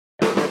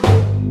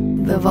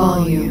the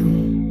volume.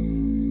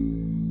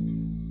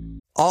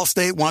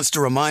 Allstate wants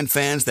to remind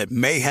fans that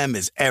mayhem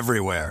is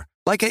everywhere,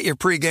 like at your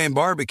pregame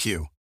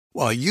barbecue.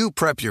 While you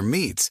prep your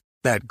meats,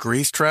 that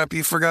grease trap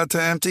you forgot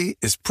to empty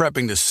is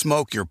prepping to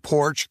smoke your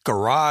porch,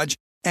 garage,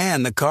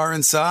 and the car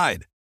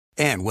inside.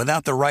 And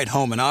without the right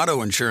home and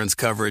auto insurance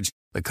coverage,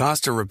 the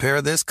cost to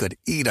repair this could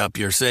eat up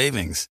your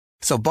savings.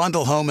 So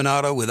bundle home and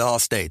auto with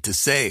Allstate to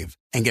save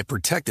and get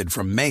protected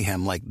from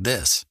mayhem like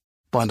this.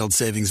 Bundled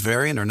savings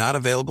vary and are not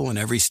available in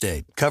every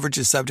state. Coverage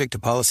is subject to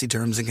policy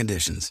terms and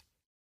conditions.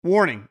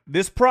 Warning,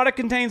 this product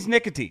contains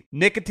nicotine.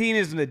 Nicotine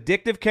is an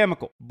addictive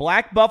chemical.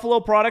 Black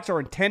Buffalo products are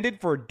intended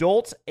for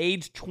adults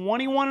aged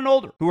 21 and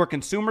older who are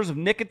consumers of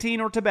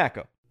nicotine or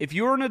tobacco. If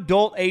you're an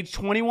adult aged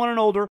 21 and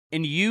older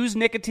and use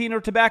nicotine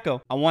or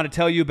tobacco, I want to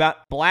tell you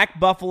about Black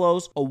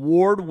Buffalo's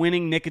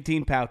award-winning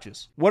nicotine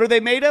pouches. What are they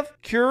made of?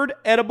 Cured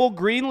edible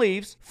green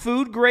leaves,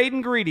 food-grade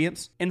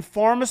ingredients, and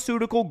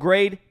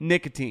pharmaceutical-grade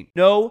nicotine.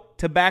 No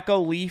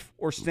tobacco leaf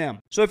or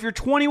stem. So if you're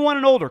 21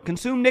 and older,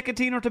 consume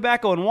nicotine or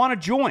tobacco, and want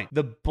to join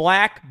the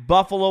Black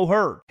Buffalo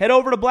herd, head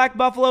over to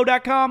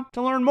blackbuffalo.com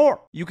to learn more.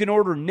 You can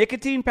order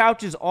nicotine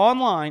pouches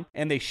online,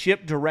 and they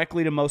ship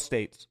directly to most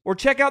states. Or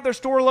check out their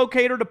store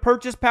locator to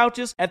purchase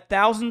pouches at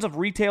thousands of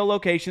retail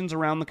locations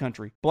around the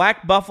country.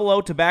 Black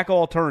Buffalo Tobacco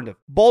Alternative.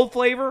 Bold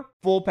flavor,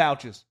 full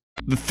pouches.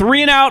 The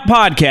 3 and Out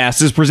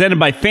podcast is presented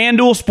by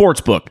FanDuel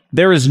Sportsbook.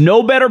 There is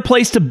no better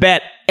place to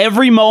bet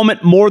every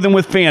moment more than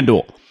with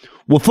FanDuel.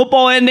 With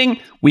football ending,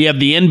 we have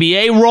the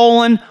NBA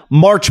rolling,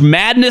 March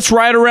Madness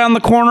right around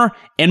the corner,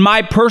 and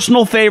my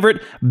personal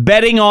favorite,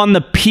 betting on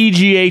the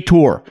PGA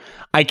Tour.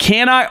 I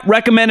cannot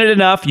recommend it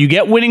enough. You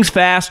get winnings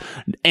fast,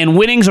 and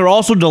winnings are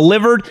also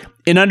delivered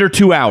in under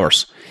 2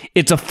 hours.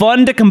 It's a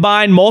fun to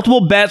combine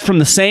multiple bets from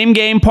the same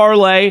game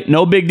parlay.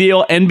 No big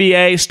deal.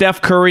 NBA,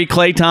 Steph Curry,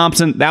 Klay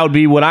Thompson. That would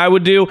be what I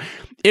would do.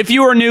 If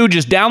you are new,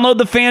 just download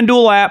the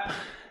FanDuel app.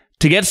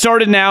 To get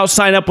started now,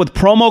 sign up with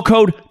promo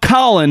code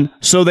Colin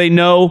so they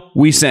know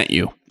we sent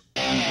you.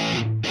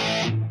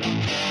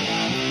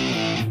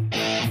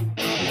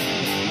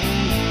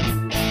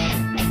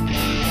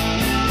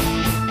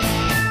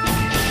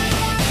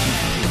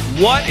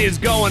 What is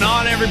going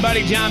on,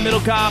 everybody? John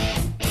Middlecoff,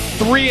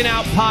 3 and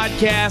Out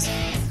podcast,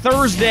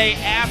 Thursday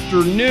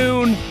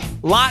afternoon.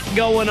 Lot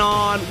going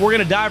on. We're going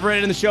to dive right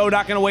into the show.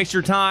 Not going to waste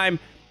your time.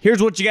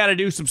 Here's what you got to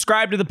do.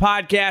 Subscribe to the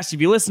podcast.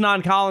 If you listen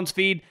on Colin's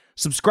feed,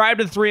 subscribe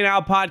to the 3 and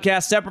Out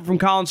podcast, separate from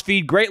Colin's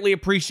feed. Greatly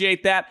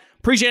appreciate that.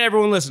 Appreciate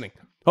everyone listening.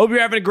 Hope you're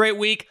having a great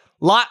week.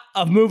 Lot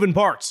of moving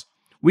parts.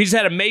 We just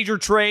had a major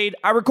trade.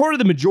 I recorded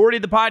the majority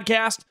of the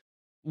podcast.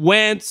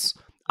 Wentz,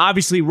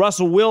 obviously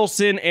Russell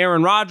Wilson,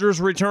 Aaron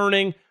Rodgers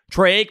returning,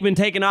 Trey Aikman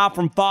taking off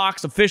from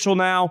Fox, official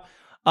now.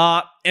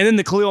 And then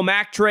the Khalil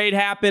Mack trade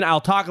happened.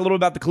 I'll talk a little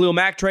about the Khalil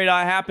Mack trade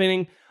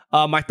happening,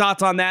 my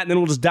thoughts on that, and then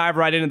we'll just dive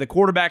right into the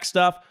quarterback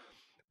stuff.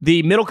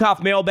 The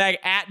Middlecoff mailbag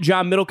at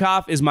John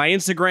Middlecoff is my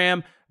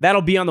Instagram.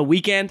 That'll be on the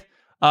weekend,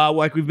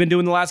 like we've been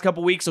doing the last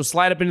couple weeks. So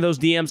slide up into those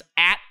DMs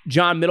at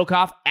John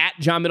Middlecoff. At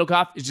John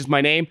Middlecoff is just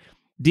my name.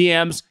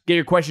 DMs, get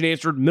your question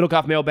answered.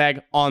 Middlecoff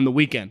mailbag on the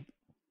weekend.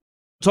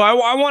 So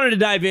I wanted to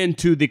dive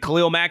into the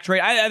Khalil Mack trade.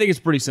 I think it's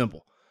pretty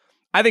simple.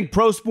 I think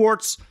pro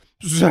sports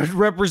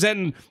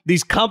representing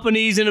these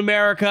companies in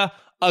America,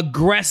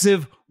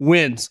 aggressive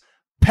wins.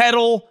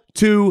 Pedal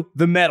to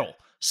the metal.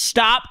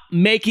 Stop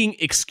making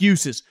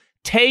excuses.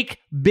 Take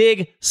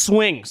big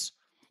swings.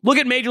 Look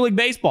at Major League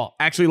Baseball.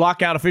 Actually,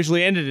 lockout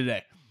officially ended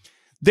today.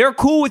 They're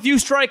cool with you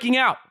striking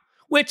out,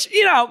 which,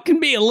 can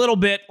be a little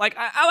bit like,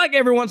 I like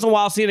every once in a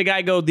while seeing a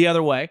guy go the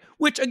other way,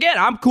 which, again,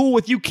 I'm cool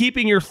with you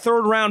keeping your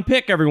 3rd round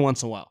pick every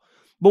once in a while.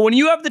 But when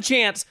you have the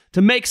chance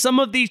to make some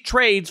of these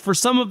trades for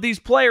some of these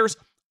players,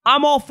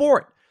 I'm all for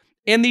it.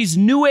 And these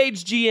new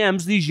age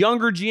GMs, these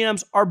younger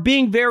GMs, are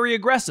being very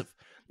aggressive.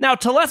 Now,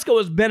 Telesco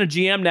has been a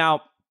GM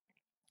now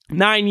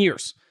 9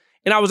 years.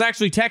 And I was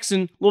actually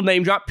texting, little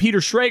name drop, Peter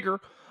Schrager.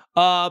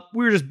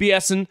 We were just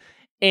BSing,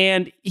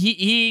 and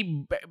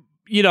he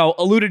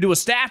alluded to a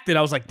stat that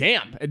I was like,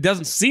 damn, it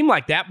doesn't seem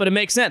like that, but it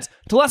makes sense.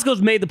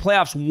 Telesco's made the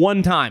playoffs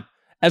 1 time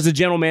as the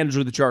general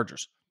manager of the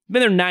Chargers. Been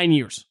there 9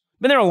 years.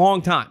 Been there a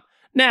long time.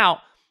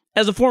 Now,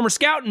 as a former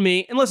scout in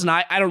me, and listen,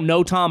 I don't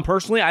know Tom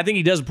personally. I think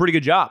he does a pretty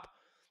good job.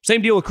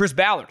 Same deal with Chris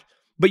Ballard.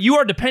 But you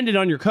are dependent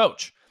on your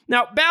coach.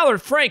 Now,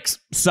 Ballard, Frank's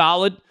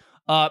solid.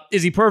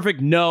 Is he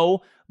perfect?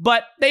 No.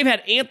 But they've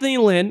had Anthony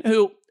Lynn,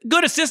 who,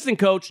 good assistant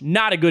coach,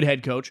 not a good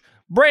head coach.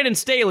 Brandon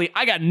Staley,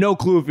 I got no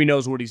clue if he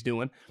knows what he's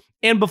doing.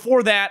 And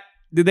before that,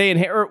 did they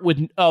inherit with,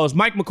 it was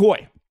Mike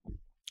McCoy.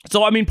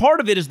 So, part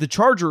of it is the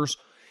Chargers.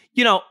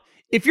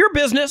 If your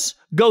business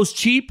goes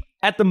cheap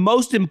at the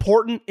most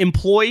important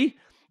employee,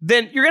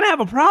 then you're going to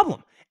have a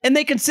problem. And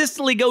they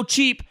consistently go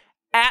cheap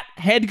at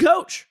head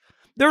coach.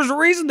 There's a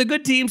reason the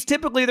good teams,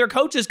 typically their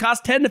coaches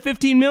cost $10 to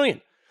 $15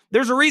 million.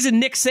 There's a reason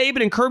Nick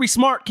Saban and Kirby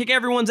Smart kick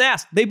everyone's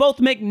ass. They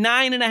both make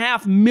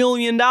 $9.5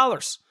 million,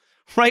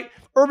 right?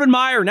 Urban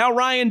Meyer, now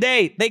Ryan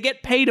Day, they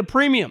get paid a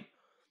premium.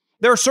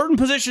 There are certain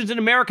positions in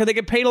America that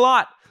get paid a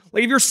lot.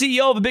 Like if you're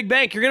CEO of a big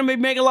bank, you're going to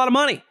be making a lot of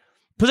money.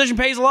 Position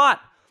pays a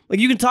lot. Like,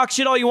 you can talk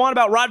shit all you want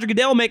about Roger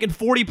Goodell making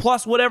 40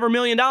 plus whatever $1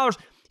 million.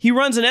 He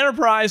runs an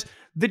enterprise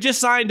that just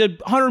signed a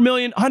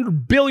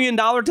 $100 billion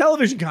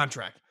television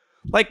contract.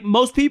 Like,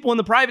 most people in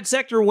the private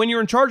sector, when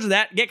you're in charge of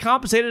that, get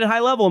compensated at a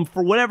high level. And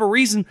for whatever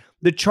reason,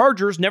 the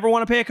Chargers never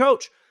want to pay a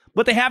coach.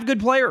 But they have good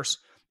players.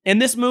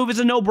 And this move is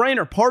a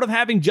no-brainer. Part of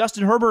having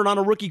Justin Herbert on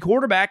a rookie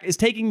quarterback is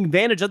taking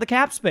advantage of the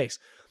cap space.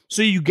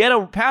 So you get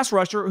a pass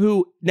rusher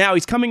who, now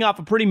he's coming off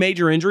a pretty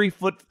major injury,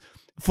 foot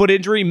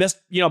injury, missed,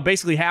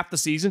 basically half the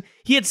season.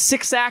 He had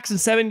 6 sacks in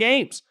 7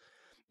 games.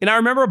 And I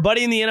remember a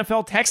buddy in the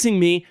NFL texting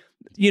me,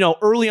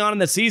 early on in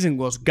the season,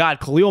 goes, God,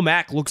 Khalil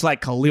Mack looks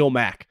like Khalil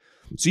Mack.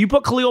 So you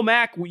put Khalil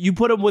Mack, you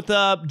put him with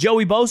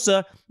Joey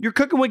Bosa, you're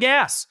cooking with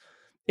gas.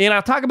 And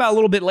I'll talk about a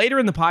little bit later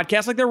in the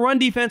podcast, like, their run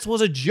defense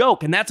was a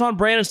joke, and that's on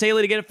Brandon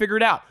Staley to get it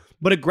figured out.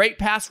 But a great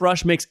pass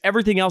rush makes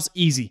everything else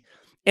easy.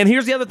 And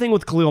here's the other thing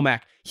with Khalil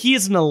Mack. He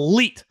is an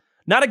elite,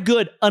 not a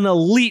good, an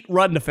elite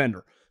run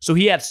defender. So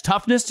he adds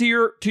toughness to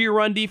your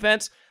run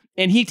defense,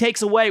 and he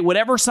takes away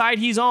whatever side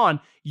he's on,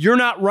 you're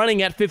not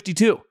running at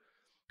 52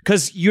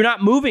 because you're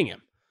not moving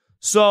him.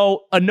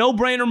 So a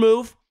no-brainer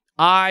move.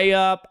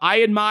 I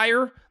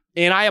admire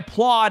and I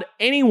applaud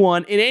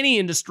anyone in any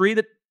industry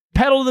that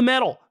pedal to the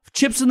metal,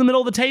 chips in the middle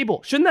of the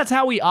table. Shouldn't that's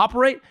how we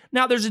operate?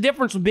 Now, there's a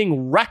difference with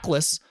being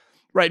reckless,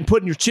 right, and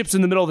putting your chips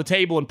in the middle of the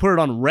table and put it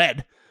on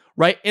red,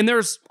 right? And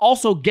there's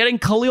also getting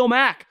Khalil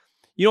Mack,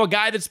 a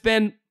guy that's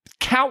been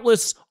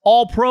countless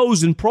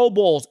All-Pros and Pro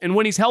Bowls, and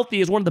when he's healthy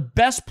is one of the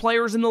best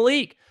players in the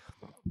league.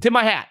 Tip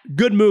my hat.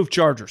 Good move,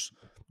 Chargers.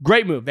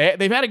 Great move.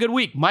 They've had a good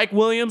week. Mike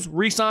Williams,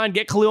 re-signed,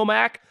 get Khalil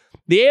Mack.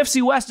 The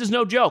AFC West is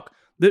no joke.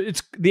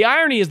 The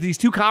irony is these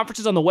two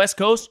conferences on the West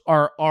Coast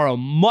are a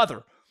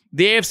mother.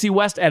 The AFC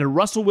West added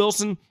Russell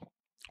Wilson,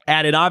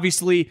 added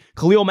obviously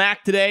Khalil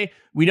Mack today.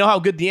 We know how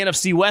good the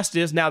NFC West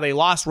is. Now they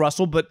lost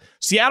Russell, but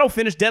Seattle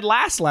finished dead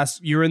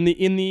last year in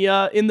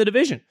the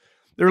division.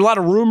 There are a lot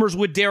of rumors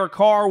with Derek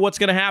Carr. What's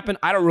going to happen?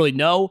 I don't really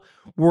know.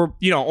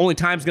 Only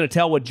time's going to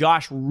tell what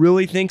Josh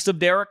really thinks of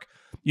Derek.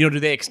 Do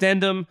they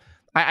extend him?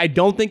 I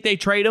don't think they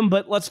trade him,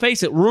 but let's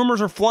face it,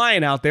 rumors are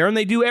flying out there, and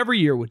they do every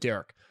year with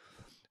Derek.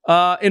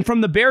 And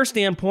from the Bears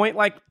standpoint,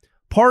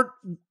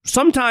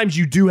 sometimes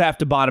you do have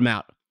to bottom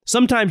out.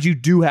 Sometimes you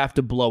do have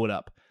to blow it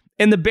up.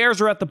 And the Bears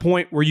are at the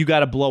point where you got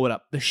to blow it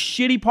up. The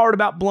shitty part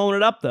about blowing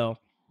it up, though,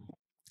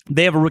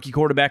 they have a rookie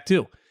quarterback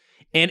too.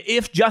 And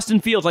if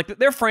Justin Fields,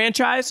 their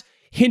franchise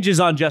hinges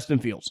on Justin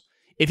Fields.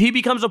 If he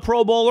becomes a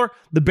Pro Bowler,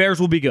 the Bears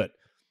will be good.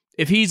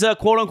 If he's a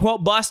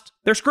quote-unquote bust,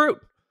 they're screwed.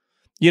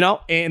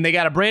 And they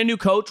got a brand new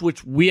coach,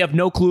 which we have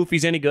no clue if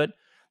he's any good.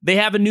 They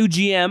have a new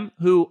GM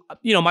who,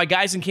 my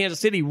guys in Kansas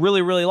City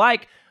really, really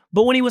like.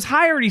 But when he was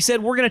hired, he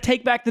said, we're going to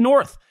take back the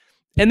North.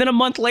 And then a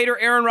month later,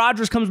 Aaron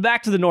Rodgers comes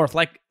back to the North.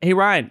 Like, hey,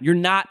 Ryan, you're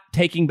not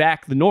taking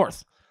back the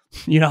North.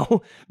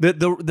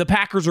 The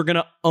Packers are going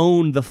to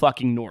own the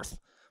fucking North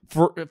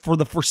for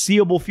the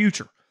foreseeable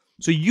future.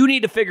 So you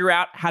need to figure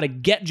out how to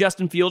get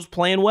Justin Fields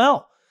playing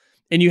well.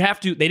 And you have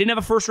to, they didn't have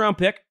a first-round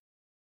pick.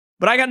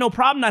 But I got no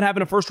problem not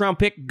having a first-round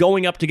pick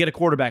going up to get a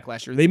quarterback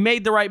last year. They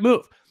made the right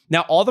move.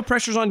 Now, all the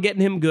pressure's on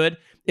getting him good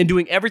and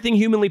doing everything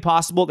humanly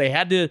possible. They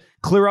had to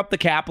clear up the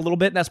cap a little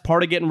bit, and that's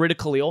part of getting rid of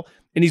Khalil.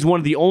 And he's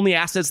one of the only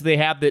assets they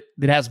have that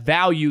has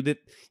value that,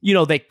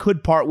 they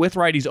could part with,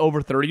 right? He's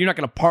over 30. You're not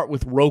going to part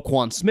with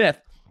Roquan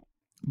Smith.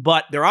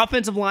 But their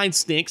offensive line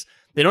stinks.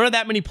 They don't have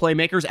that many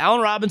playmakers.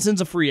 Allen Robinson's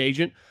a free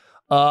agent.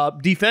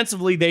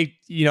 Defensively, they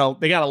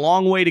got a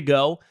long way to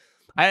go.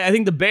 I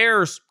think the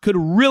Bears could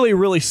really,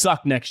 really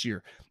suck next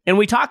year. And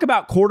we talk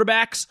about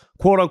quarterbacks,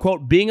 quote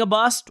unquote, being a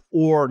bust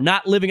or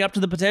not living up to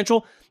the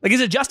potential.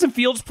 Is it Justin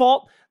Fields'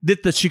 fault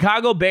that the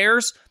Chicago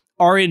Bears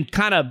are in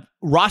kind of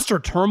roster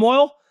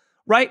turmoil,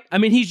 right? I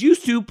mean, he's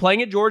used to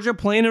playing at Georgia,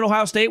 playing at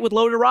Ohio State with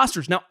loaded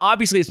rosters. Now,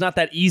 obviously, it's not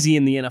that easy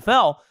in the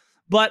NFL,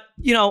 but,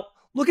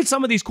 look at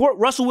some of these.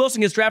 Russell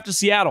Wilson gets drafted to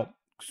Seattle,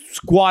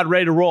 squad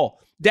ready to roll.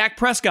 Dak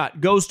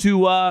Prescott goes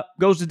to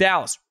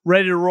Dallas,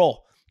 ready to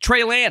roll.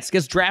 Trey Lance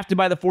gets drafted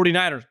by the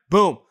 49ers.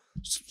 Boom.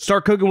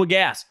 Start cooking with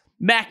gas.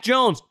 Mac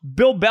Jones,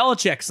 Bill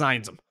Belichick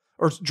signs him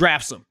or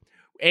drafts him.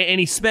 And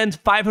he spends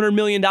 $500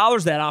 million that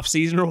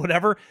offseason or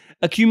whatever,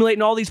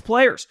 accumulating all these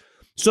players.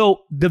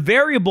 So the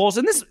variables,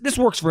 and this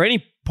works for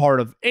any part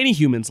of any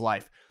human's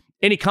life,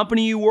 any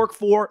company you work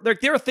for,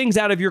 there are things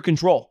out of your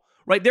control,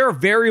 right? There are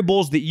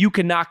variables that you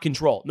cannot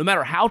control. No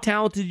matter how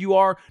talented you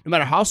are, no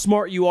matter how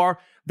smart you are,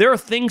 there are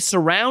things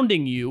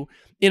surrounding you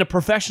in a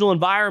professional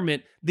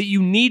environment that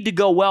you need to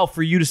go well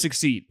for you to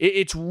succeed.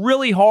 It's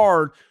really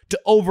hard to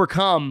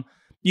overcome,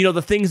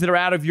 the things that are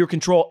out of your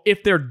control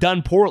if they're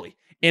done poorly,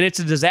 and it's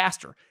a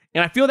disaster.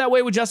 And I feel that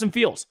way with Justin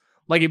Fields.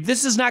 If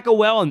this does not go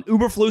well and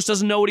Uberflus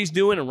doesn't know what he's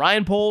doing and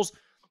Ryan Poles,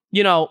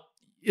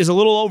 is a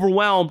little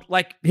overwhelmed,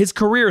 his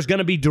career is going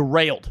to be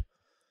derailed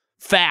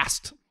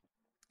fast.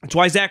 That's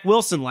why Zach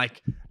Wilson,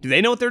 do they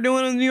know what they're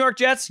doing in the New York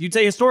Jets? You'd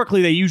say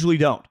historically they usually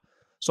don't.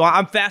 So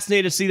I'm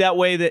fascinated to see that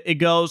way that it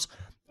goes.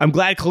 I'm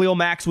glad Khalil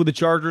Mack's with the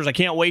Chargers. I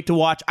can't wait to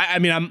watch.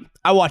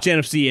 I watch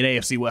NFC and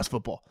AFC West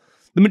football.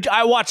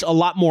 I watch a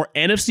lot more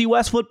NFC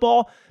West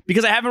football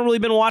because I haven't really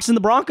been watching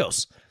the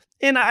Broncos.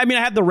 And I mean,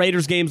 I had the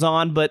Raiders games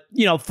on, but,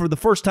 for the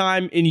first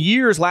time in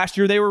years, last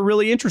year, they were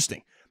really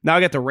interesting. Now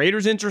I got the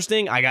Raiders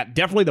interesting. I got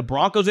definitely the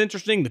Broncos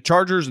interesting. The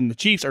Chargers and the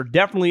Chiefs are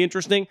definitely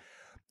interesting.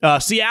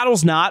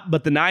 Seattle's not,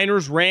 but the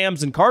Niners,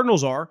 Rams, and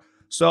Cardinals are.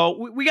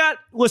 So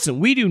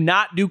we do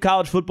not do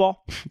college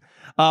football.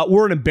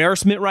 We're an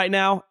embarrassment right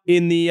now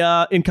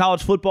in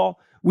college football.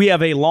 We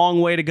have a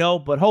long way to go,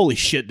 but holy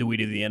shit do we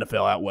do the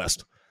NFL out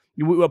west.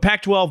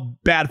 Pac-12,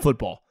 bad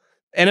football.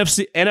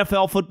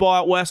 NFL football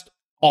out west,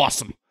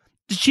 awesome.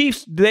 The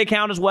Chiefs, do they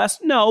count as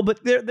west? No,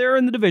 but they're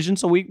in the division,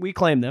 so we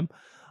claim them.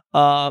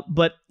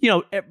 But,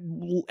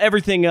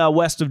 everything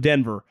west of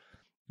Denver,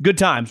 good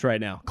times right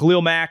now.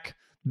 Khalil Mack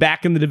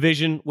back in the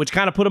division, which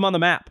kind of put him on the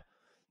map.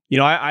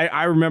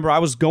 I remember I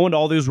was going to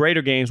all those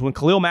Raider games when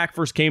Khalil Mack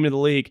first came into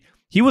the league.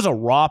 He was a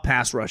raw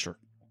pass rusher.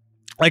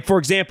 Like, for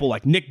example,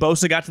 Nick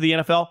Bosa got to the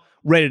NFL,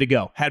 ready to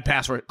go, had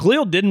pass rush.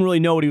 Khalil didn't really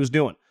know what he was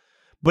doing.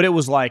 But it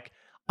was like,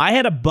 I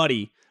had a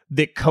buddy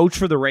that coached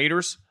for the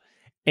Raiders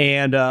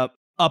and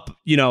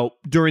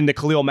during the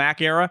Khalil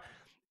Mack era.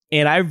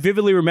 And I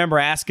vividly remember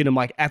asking him,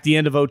 at the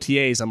end of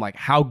OTAs, I'm like,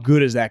 how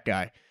good is that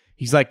guy?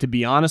 He's like, to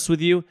be honest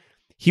with you,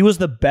 he was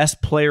the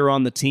best player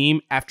on the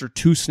team after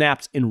 2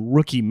 snaps in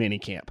rookie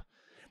minicamp.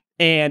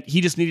 And he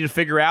just needed to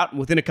figure out, and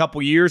within a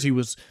couple years, he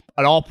was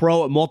an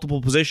all-pro at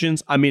multiple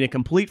positions. I mean, a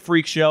complete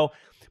freak show.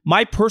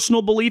 My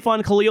personal belief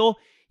on Khalil,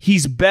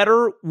 he's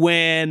better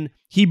when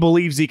he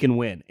believes he can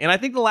win. And I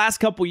think the last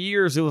couple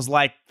years, it was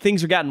like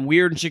things are gotten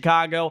weird in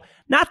Chicago.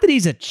 Not that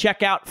he's a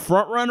checkout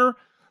front runner,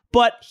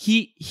 but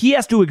he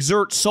has to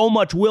exert so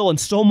much will and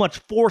so much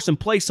force and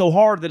play so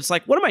hard that it's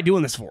like, what am I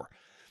doing this for?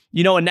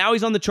 And now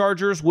he's on the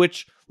Chargers,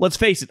 which, let's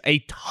face it, a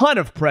ton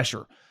of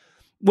pressure.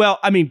 Well,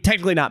 I mean,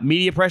 technically not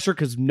media pressure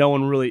because no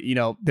one really,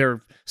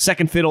 they're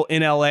second fiddle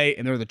in LA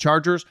and they're the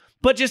Chargers.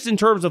 But just in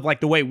terms of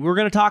the way we're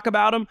going to talk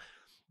about them,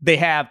 they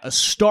have a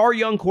star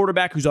young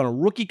quarterback who's on a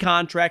rookie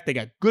contract. They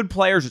got good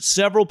players at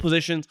several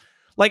positions.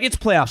 It's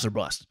playoffs or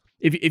bust.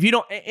 If you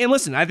don't, and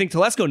listen, I think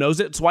Telesco knows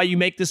it. It's why you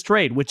make this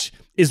trade, which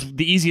is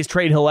the easiest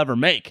trade he'll ever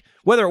make,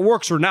 whether it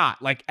works or not.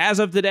 As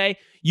of today,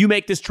 you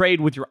make this trade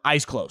with your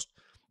eyes closed.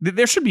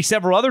 There should be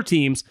several other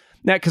teams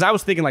now, because I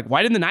was thinking,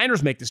 why didn't the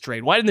Niners make this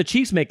trade? Why didn't the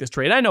Chiefs make this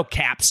trade? I know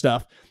cap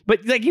stuff,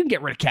 but you can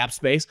get rid of cap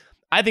space.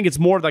 I think it's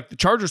more the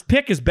Chargers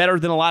pick is better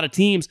than a lot of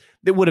teams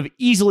that would have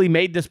easily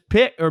made this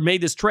pick or made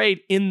this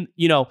trade in,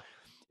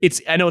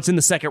 I know it's in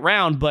the second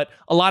round, but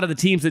a lot of the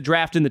teams that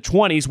draft in the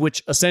 20s,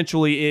 which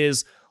essentially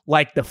is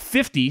the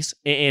 50s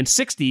and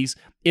 60s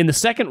in the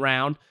second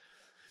round,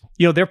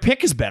 their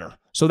pick is better.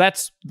 So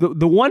that's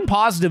the one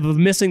positive of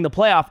missing the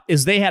playoff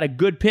is they had a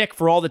good pick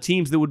for all the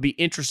teams that would be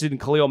interested in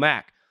Khalil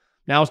Mack.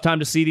 Now it's time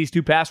to see these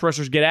 2 pass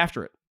rushers get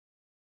after it.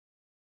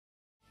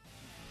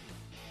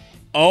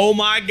 Oh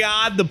my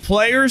God, the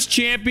Players'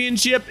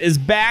 Championship is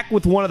back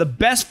with one of the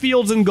best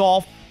fields in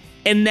golf,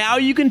 and now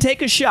you can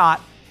take a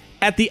shot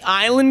at the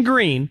Island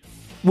Green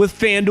with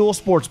FanDuel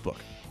Sportsbook.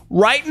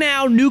 Right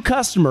now, new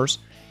customers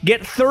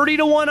get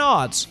 30-1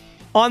 odds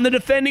on the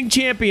defending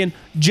champion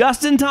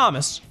Justin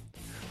Thomas,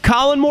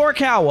 Colin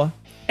Morikawa,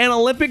 and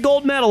Olympic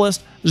gold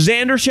medalist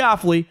Xander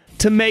Schauffele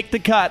to make the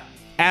cut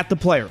at the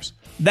Players.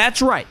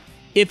 That's right.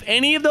 If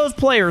any of those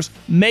players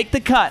make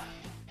the cut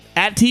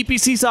at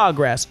TPC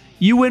Sawgrass,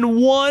 you win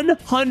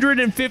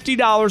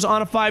 $150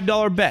 on a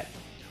 $5 bet.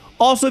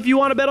 Also, if you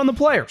want to bet on the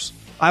Players,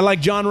 I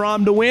like John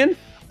Rahm to win.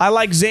 I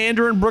like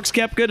Xander and Brooks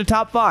Koepka to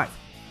top 5.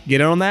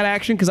 Get in on that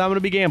action because I'm going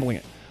to be gambling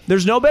it.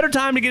 There's no better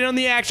time to get in on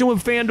the action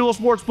with FanDuel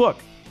Sportsbook.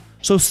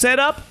 So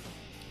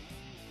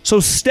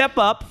step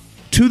up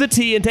to the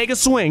tee and take a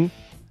swing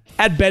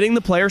at betting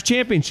the Players'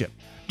 Championship.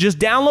 Just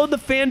download the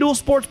FanDuel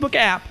Sportsbook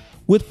app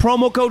with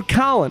promo code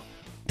Colin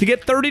to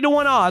get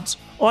 30-1 odds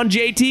on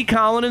JT,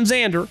 Colin, and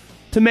Xander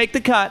to make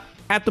the cut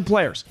at the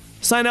Players.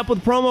 Sign up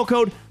with promo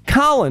code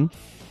Colin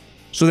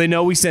so they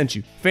know we sent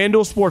you.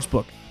 FanDuel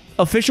Sportsbook,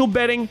 official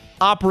betting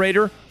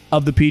operator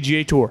of the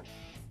PGA Tour.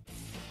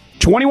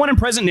 21 and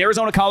present in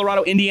Arizona,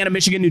 Colorado, Indiana,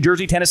 Michigan, New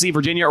Jersey, Tennessee,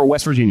 Virginia, or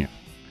West Virginia.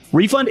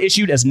 Refund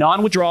issued as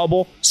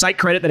non-withdrawable site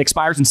credit that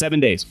expires in 7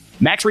 days.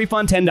 Max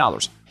refund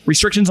 $10.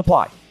 Restrictions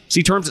apply.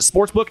 See terms at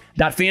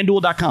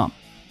sportsbook.fanduel.com.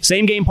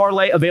 Same game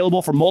parlay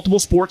available for multiple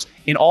sports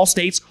in all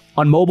states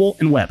on mobile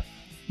and web.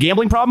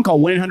 Gambling problem? Call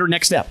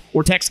 1-800-NEXT-STEP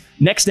or text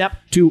NEXT-STEP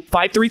to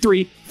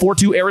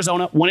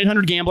 533-42-ARIZONA,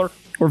 1-800-GAMBLER,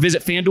 or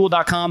visit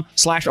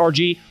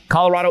fanduel.com/RG,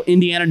 Colorado,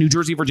 Indiana, New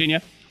Jersey,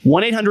 Virginia,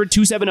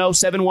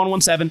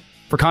 1-800-270-7117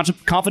 for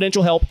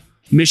confidential help.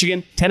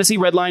 Michigan, Tennessee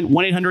Redline,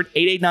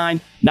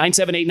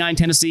 1-800-889-9789,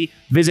 Tennessee.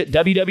 Visit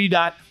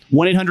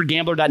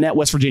www.1800gambler.net,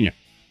 West Virginia.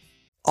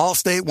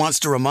 Allstate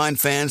wants to remind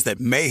fans that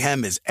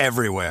mayhem is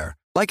everywhere,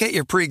 like at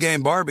your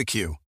pregame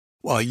barbecue.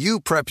 While you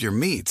prep your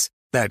meats,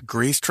 that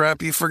grease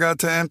trap you forgot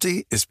to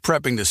empty is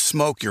prepping to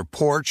smoke your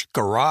porch,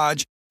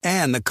 garage,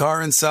 and the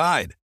car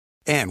inside.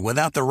 And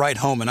without the right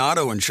home and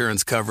auto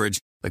insurance coverage,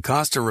 the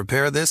cost to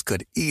repair this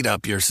could eat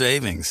up your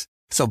savings.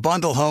 So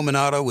bundle home and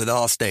auto with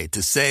Allstate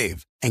to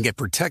save and get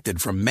protected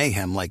from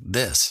mayhem like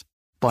this.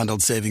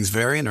 Bundled savings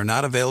vary and are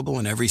not available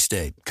in every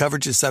state.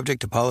 Coverage is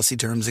subject to policy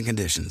terms and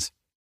conditions.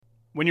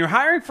 When you're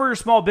hiring for your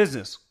small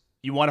business,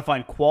 you want to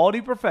find quality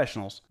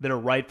professionals that are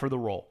right for the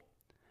role.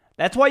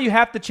 That's why you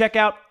have to check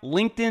out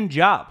LinkedIn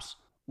Jobs.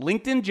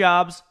 LinkedIn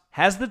Jobs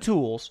has the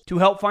tools to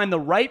help find the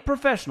right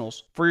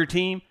professionals for your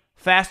team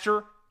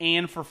faster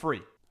and for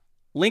free.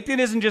 LinkedIn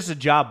isn't just a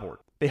job board.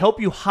 They help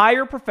you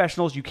hire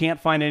professionals you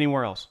can't find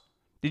anywhere else.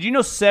 Did you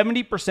know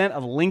 70%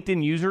 of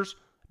LinkedIn users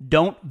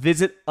don't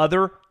visit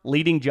other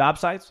leading job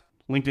sites?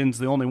 LinkedIn's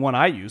the only one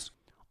I use.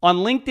 On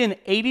LinkedIn,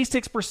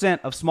 86%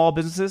 of small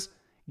businesses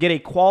get a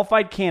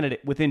qualified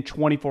candidate within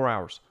 24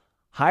 hours.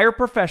 Hire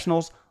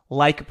professionals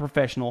like a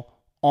professional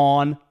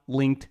on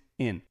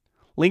LinkedIn.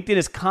 LinkedIn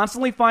is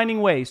constantly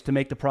finding ways to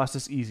make the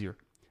process easier.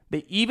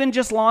 They even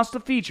just launched a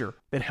feature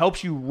that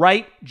helps you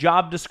write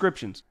job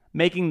descriptions,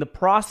 making the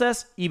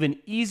process even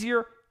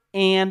easier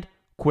and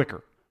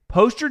quicker.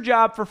 Post your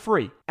job for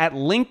free at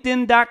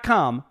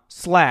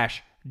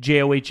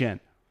linkedin.com/JOHN.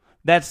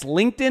 That's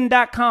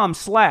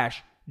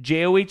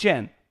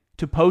linkedin.com/JOHN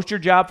to post your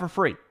job for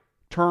free.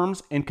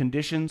 Terms and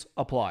conditions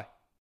apply.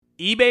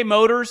 eBay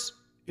Motors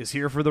is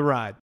here for the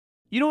ride.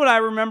 You know what I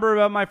remember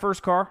about my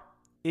first car?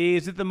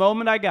 Is at the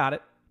moment I got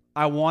it,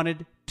 I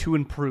wanted to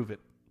improve it.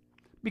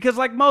 Because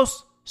like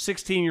most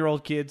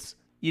 16-year-old kids,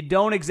 you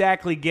don't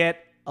exactly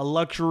get a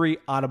luxury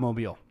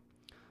automobile.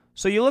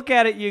 So you look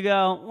at it, you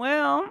go,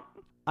 well,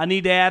 I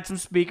need to add some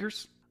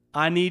speakers.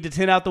 I need to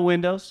tint out the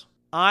windows.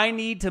 I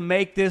need to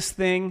make this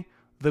thing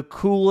the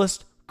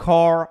coolest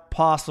car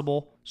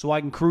possible so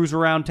I can cruise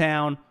around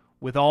town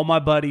with all my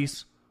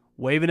buddies,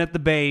 waving at the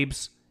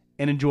babes,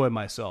 and enjoy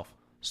myself.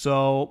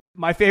 So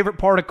my favorite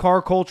part of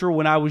car culture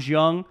when I was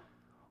young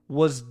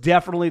was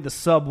definitely the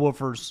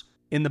subwoofers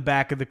in the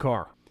back of the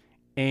car.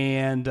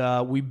 And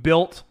we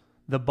built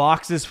the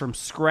boxes from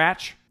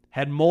scratch,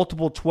 had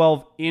multiple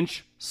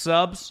 12-inch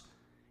subs,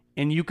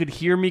 and you could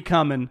hear me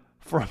coming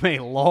from a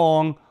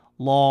long,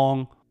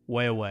 long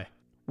way away.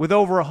 With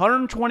over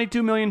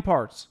 122 million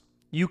parts,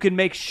 you can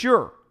make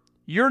sure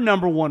your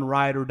number one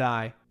ride or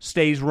die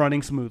stays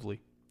running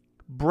smoothly.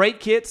 Brake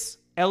kits,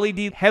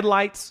 LED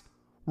headlights,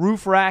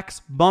 roof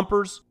racks,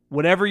 bumpers,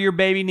 whatever your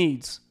baby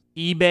needs,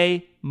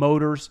 eBay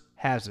Motors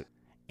has it.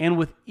 And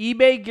with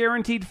eBay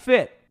Guaranteed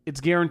Fit,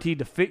 it's guaranteed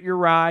to fit your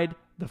ride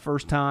the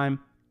first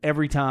time,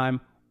 every time,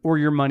 or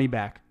your money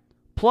back.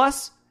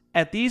 Plus,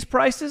 at these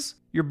prices,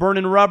 you're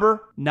burning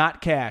rubber,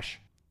 not cash.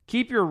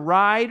 Keep your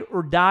ride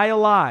or die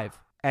alive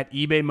at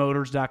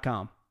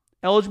ebaymotors.com.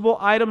 Eligible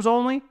items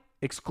only.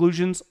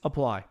 Exclusions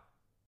apply.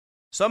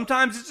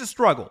 Sometimes it's a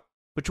struggle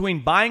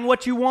between buying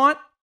what you want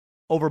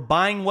over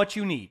buying what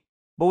you need.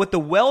 But with the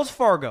Wells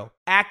Fargo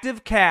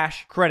Active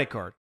Cash credit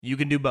card, you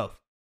can do both.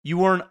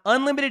 You earn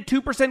unlimited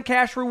 2%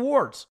 cash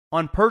rewards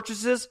on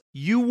purchases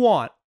you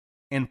want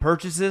and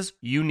purchases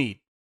you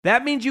need.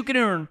 That means you can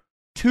earn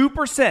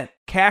 2%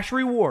 cash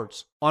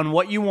rewards on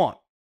what you want,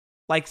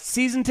 like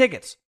season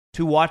tickets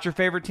to watch your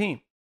favorite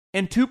team,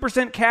 and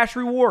 2% cash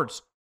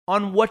rewards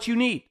on what you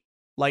need,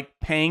 like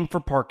paying for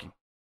parking.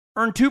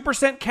 Earn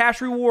 2%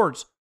 cash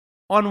rewards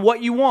on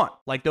what you want,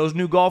 like those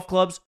new golf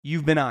clubs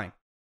you've been eyeing,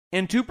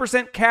 and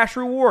 2% cash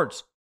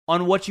rewards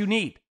on what you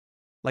need,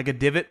 like a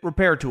divot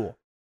repair tool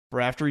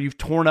for after you've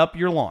torn up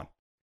your lawn.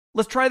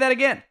 Let's try that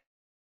again.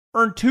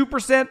 Earn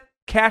 2%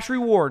 cash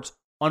rewards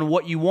on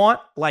what you want,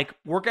 like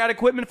workout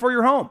equipment for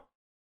your home,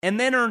 and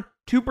then earn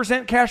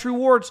 2% cash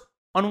rewards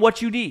on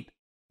what you need,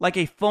 like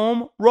a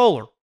foam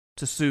roller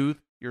to soothe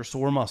your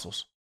sore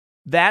muscles.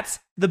 That's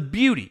the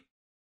beauty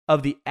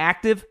of the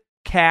Active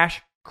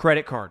Cash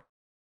credit card.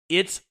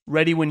 It's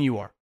ready when you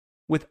are.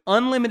 With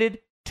unlimited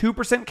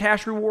 2%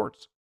 cash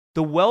rewards,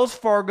 the Wells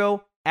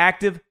Fargo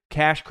Active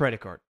Cash credit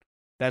card.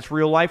 That's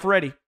real life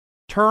ready.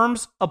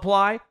 Terms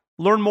apply.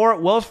 Learn more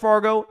at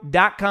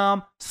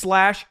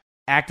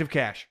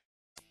wellsfargo.com/activecash.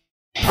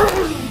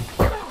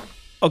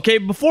 Okay,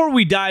 before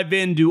we dive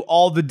into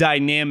all the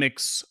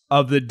dynamics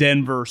of the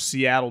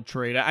Denver-Seattle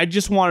trade, I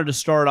just wanted to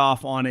start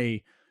off on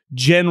a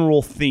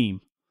general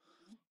theme.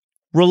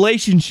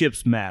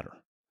 Relationships matter,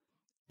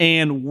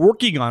 and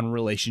working on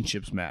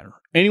relationships matter.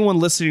 Anyone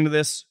listening to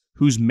this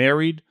who's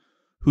married,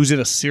 who's in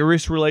a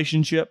serious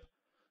relationship,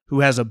 who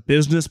has a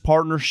business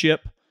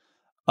partnership,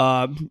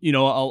 a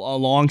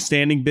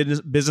long-standing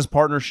business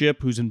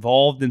partnership, who's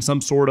involved in some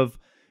sort of,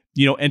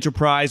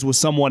 enterprise with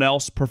someone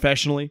else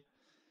professionally,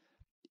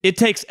 it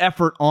takes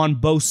effort on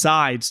both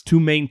sides to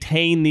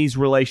maintain these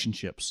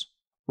relationships,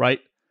 right?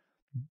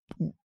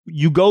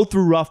 You go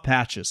through rough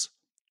patches,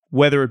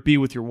 whether it be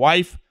with your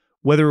wife,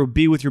 whether it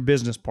be with your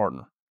business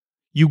partner.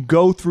 You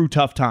go through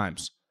tough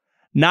times.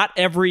 Not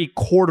every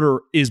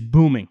quarter is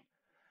booming.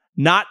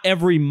 Not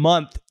every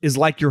month is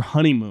like your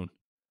honeymoon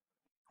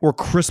or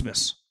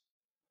Christmas.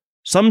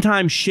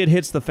 Sometimes shit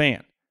hits the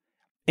fan,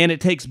 and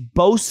it takes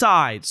both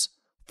sides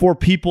for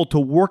people to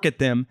work at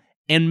them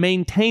and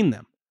maintain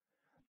them.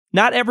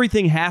 Not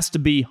everything has to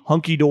be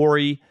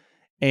hunky-dory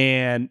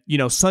and,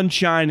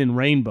 sunshine and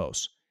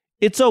rainbows.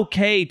 It's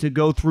okay to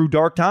go through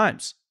dark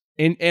times.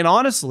 And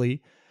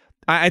honestly,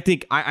 I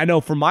think, I know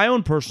from my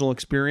own personal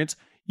experience,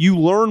 you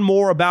learn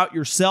more about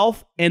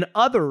yourself and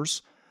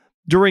others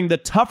during the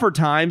tougher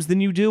times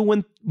than you do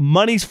when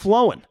money's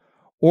flowing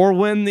or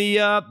when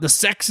the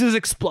sex is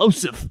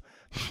explosive.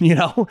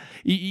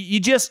 You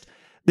just,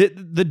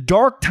 the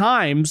dark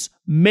times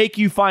make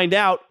you find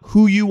out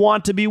who you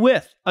want to be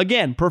with,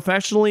 again,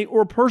 professionally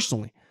or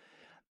personally.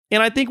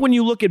 And I think when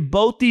you look at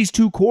both these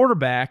two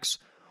quarterbacks,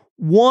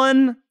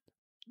 one,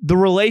 the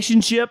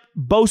relationship,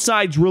 both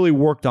sides really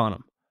worked on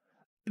them.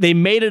 They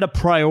made it a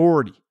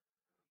priority.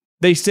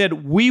 They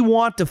said, we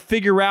want to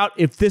figure out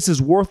if this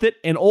is worth it,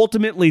 and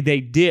ultimately they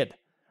did.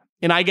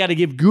 And I got to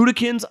give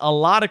Gutekunst a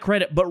lot of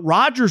credit, but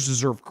Rodgers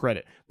deserved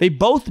credit. They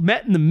both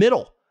met in the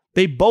middle.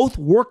 They both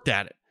worked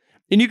at it.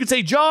 And you could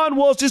say, John,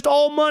 well, it's just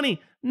all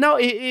money. No,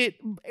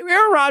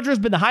 Aaron Rodgers has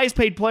been the highest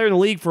paid player in the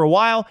league for a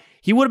while.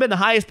 He would have been the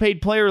highest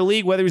paid player in the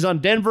league, whether he was on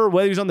Denver,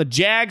 whether he was on the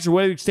Jags, or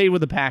whether he stayed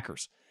with the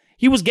Packers.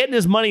 He was getting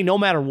his money no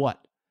matter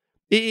what.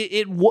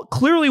 It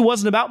clearly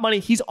wasn't about money.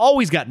 He's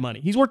always got money.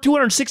 He's worth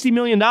 $260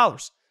 million.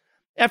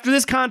 After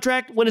this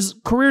contract, when his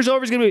career's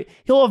over,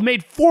 he'll have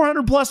made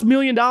 $400+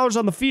 million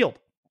on the field.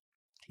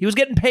 He was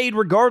getting paid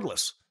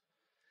regardless.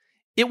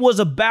 It was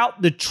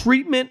about the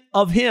treatment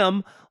of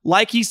him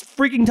like he's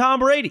freaking Tom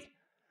Brady.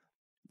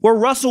 Where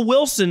Russell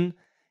Wilson,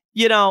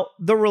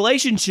 the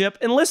relationship,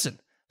 and listen,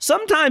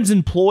 sometimes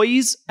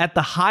employees at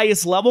the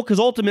highest level, because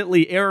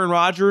ultimately Aaron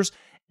Rodgers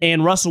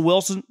and Russell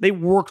Wilson, they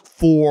worked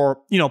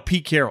for,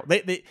 Pete Carroll.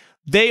 They're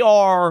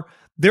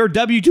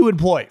W-2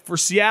 employee for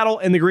Seattle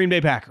and the Green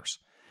Bay Packers.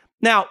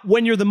 Now,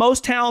 when you're the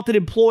most talented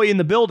employee in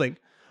the building,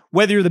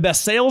 whether you're the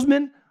best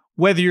salesman,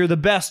 whether you're the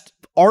best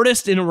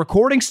artist in a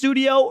recording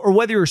studio, or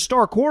whether you're a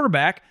star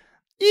quarterback,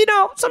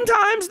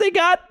 sometimes they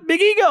got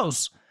big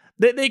egos.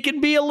 They can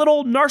be a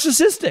little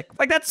narcissistic.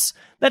 Like that's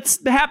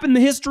happened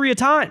in the history of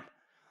time.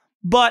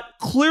 But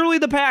clearly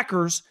the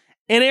Packers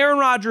and Aaron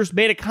Rodgers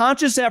made a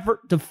conscious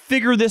effort to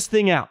figure this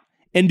thing out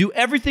and do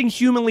everything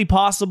humanly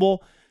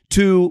possible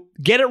to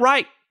get it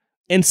right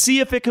and see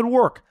if it could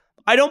work.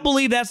 I don't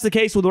believe that's the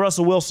case with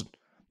Russell Wilson.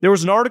 There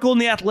was an article in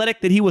The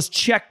Athletic that he was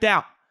checked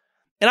out.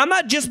 And I'm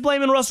not just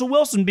blaming Russell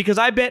Wilson, because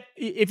I bet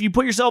if you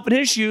put yourself in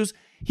his shoes,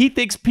 he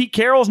thinks Pete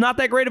Carroll's not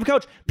that great of a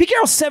coach. Pete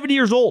Carroll's 70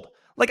 years old.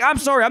 Like, I'm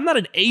sorry, I'm not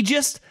an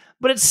ageist,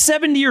 but at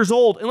 70 years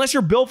old, unless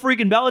you're Bill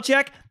freaking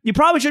Belichick, you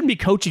probably shouldn't be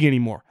coaching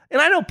anymore.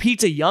 And I know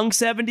Pete's a young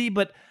 70,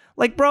 but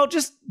like, bro,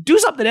 just do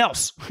something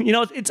else.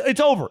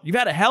 It's over. You've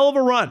had a hell of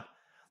a run.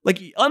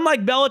 Like,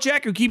 unlike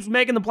Belichick, who keeps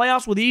making the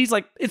playoffs with ease,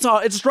 like, it's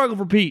a struggle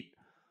for Pete.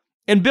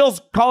 And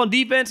Bill's calling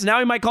defense, and now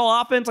he might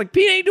call offense. Like,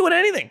 Pete ain't doing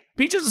anything.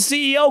 Pete's just a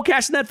CEO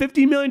cashing that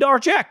 $15 million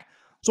check.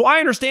 So I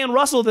understand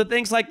Russell that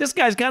thinks, like, this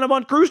guy's kind of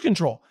on cruise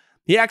control.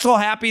 He acts all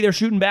happy. They're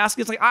shooting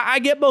baskets. Like, I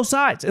get both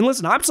sides. And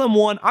listen,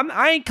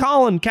 I ain't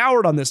calling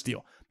coward on this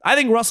deal. I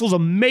think Russell's a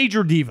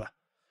major diva.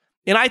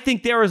 And I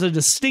think there is a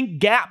distinct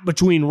gap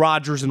between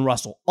Rodgers and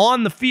Russell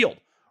on the field.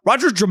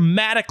 Rodgers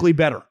dramatically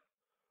better.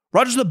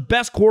 Rodgers is the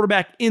best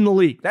quarterback in the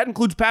league. That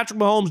includes Patrick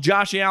Mahomes,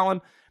 Josh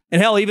Allen,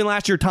 and hell, even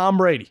last year, Tom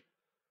Brady.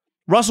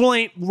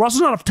 Russell's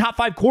not a top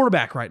 5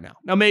 quarterback right now.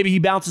 Now, maybe he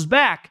bounces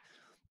back,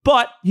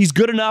 but he's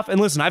good enough. And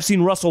listen, I've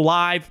seen Russell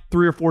live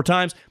 3 or 4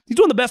 times. He's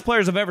one of the best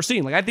players I've ever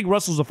seen. Like, I think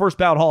Russell's a first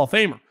ballot Hall of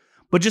Famer.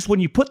 But just when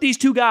you put these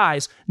two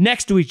guys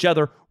next to each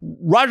other,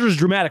 Rodgers is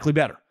dramatically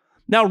better.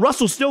 Now,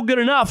 Russell's still good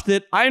enough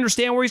that I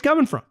understand where he's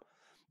coming from.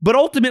 But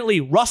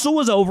ultimately, Russell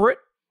was over it.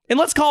 And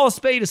let's call a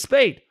spade a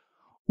spade.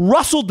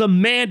 Russell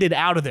demanded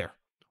out of there.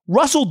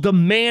 Russell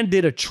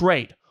demanded a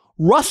trade.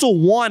 Russell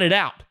wanted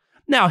out.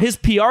 Now, his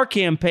PR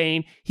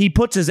campaign, he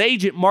puts his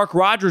agent, Mark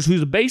Rodgers,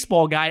 who's a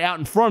baseball guy, out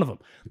in front of him.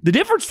 The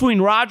difference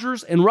between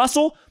Rodgers and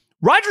Russell,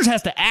 Rodgers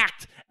has to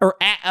act, or,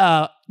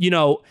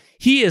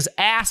 he is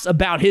asked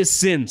about his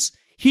sins.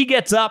 He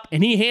gets up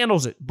and he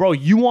handles it. Bro,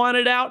 you want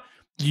it out?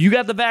 You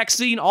got the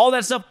vaccine, all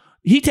that stuff.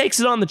 He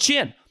takes it on the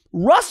chin.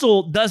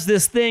 Russell does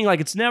this thing like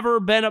it's never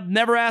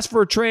asked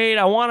for a trade.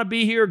 I want to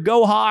be here.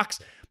 Go Hawks.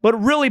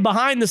 But really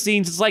behind the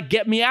scenes, it's like,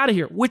 get me out of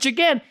here, which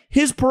again,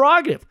 his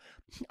prerogative.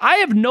 I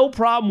have no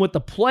problem with the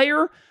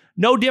player,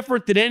 no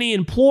different than any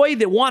employee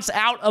that wants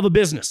out of a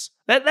business.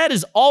 That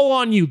is all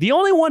on you. The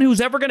only one who's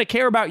ever going to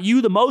care about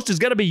you the most is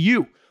going to be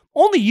you.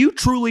 Only you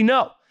truly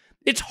know.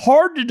 It's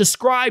hard to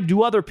describe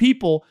to other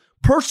people,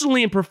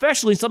 personally and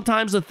professionally,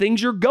 sometimes the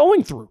things you're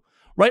going through,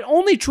 right?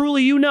 Only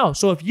truly you know.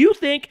 So if you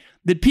think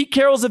that Pete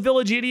Carroll's a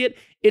village idiot,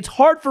 it's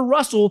hard for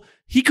Russell.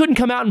 He couldn't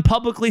come out and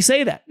publicly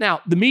say that.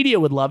 Now, the media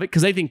would love it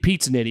because they think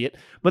Pete's an idiot,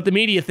 but the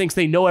media thinks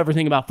they know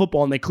everything about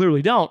football and they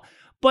clearly don't.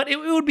 But it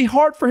would be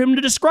hard for him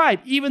to describe,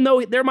 even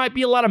though there might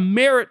be a lot of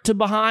merit to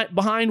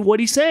behind what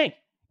he's saying.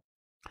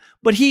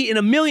 But he, in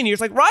a million years,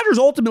 like Rodgers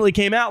ultimately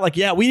came out like,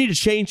 yeah, we need to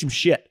change some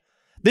shit.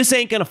 This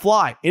ain't going to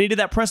fly. And he did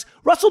that press.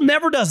 Russell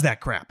never does that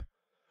crap.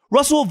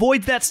 Russell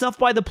avoids that stuff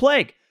by the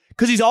plague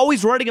because he's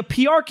always running a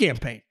PR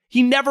campaign.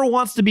 He never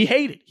wants to be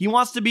hated. He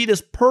wants to be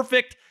this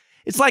perfect,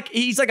 it's like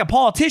he's like a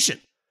politician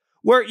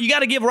where you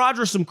got to give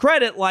Rodgers some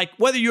credit, like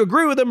whether you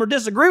agree with him or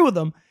disagree with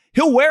him,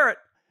 he'll wear it.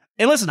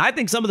 And listen, I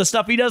think some of the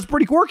stuff he does is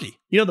pretty quirky.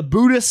 The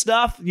Buddhist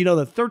stuff, the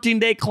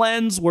 13-day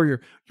cleanse where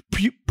you're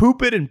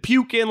pooping and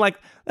puking, like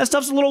that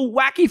stuff's a little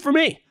wacky for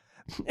me.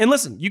 And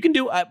listen, you can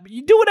do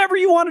whatever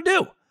you want to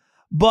do.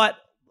 But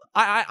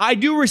I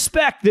do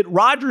respect that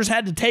Rodgers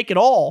had to take it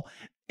all.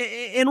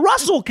 And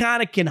Russell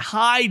kind of can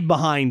hide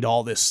behind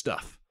all this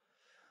stuff.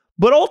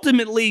 But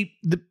ultimately,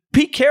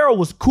 Pete Carroll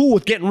was cool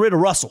with getting rid of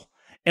Russell.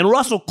 And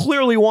Russell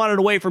clearly wanted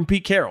away from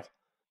Pete Carroll.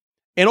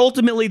 And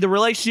ultimately, the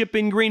relationship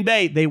in Green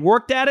Bay, they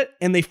worked at it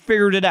and they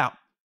figured it out.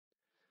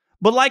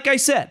 But like I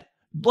said,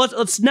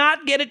 let's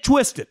not get it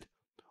twisted.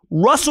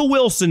 Russell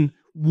Wilson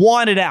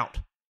wanted out.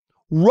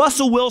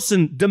 Russell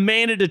Wilson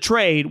demanded a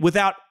trade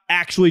without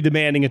actually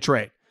demanding a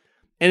trade.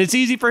 And it's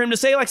easy for him to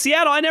say, like,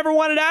 Seattle, I never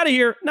wanted out of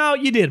here. No,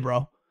 you did,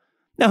 bro.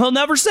 Now, he'll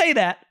never say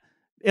that.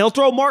 He'll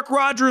throw Mark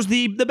Rodgers,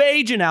 the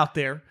agent, out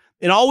there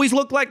and always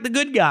look like the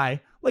good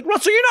guy. Like,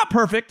 Russell, you're not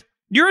perfect.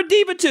 You're a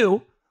diva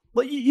too.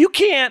 But you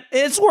can't.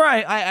 It's where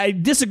I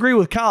disagree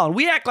with Colin.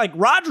 We act like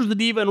Rodgers the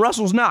diva and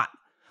Russell's not.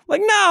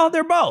 Like, no,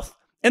 they're both.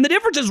 And the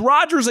difference is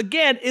Rodgers,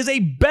 again, is a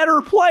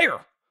better player.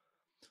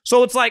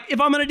 So it's like,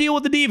 if I'm going to deal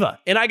with the diva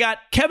and I got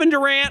Kevin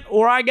Durant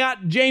or I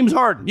got James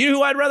Harden, you know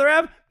who I'd rather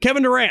have?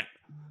 Kevin Durant,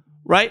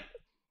 right?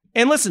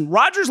 And listen,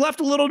 Rodgers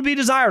left a little to be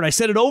desired. I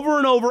said it over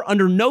and over.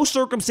 Under no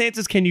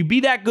circumstances can you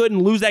be that good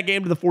and lose that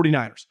game to the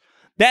 49ers.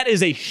 That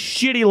is a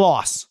shitty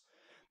loss.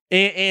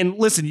 And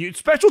listen,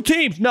 special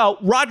teams, no,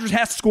 Rodgers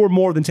has to score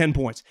more than 10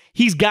 points.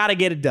 He's got to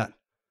get it done.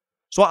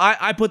 So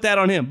I put that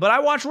on him. But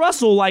I watch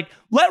Russell, like,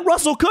 let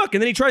Russell cook,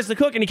 and then he tries to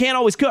cook, and he can't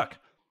always cook.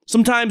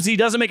 Sometimes he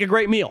doesn't make a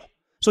great meal.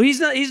 So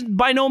he's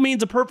by no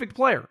means a perfect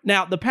player.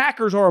 Now, the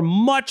Packers are a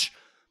much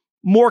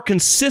more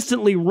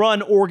consistently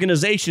run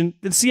organization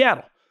than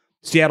Seattle.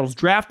 Seattle's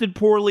drafted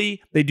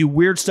poorly. They do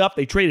weird stuff.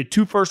 They traded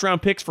 2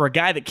 first-round picks for a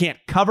guy that can't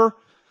cover,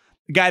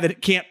 a guy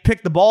that can't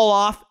pick the ball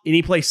off, and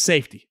he plays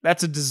safety.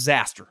 That's a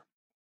disaster.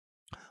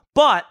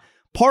 But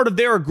part of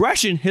their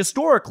aggression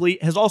historically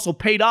has also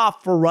paid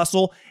off for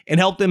Russell and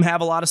helped them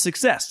have a lot of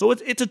success. So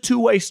it's a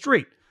two-way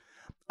street.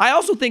 I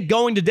also think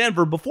going to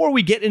Denver, before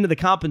we get into the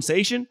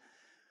compensation,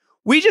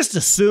 we just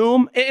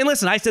assume, and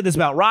listen, I said this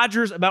about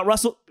Rodgers, about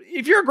Russell,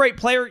 if you're a great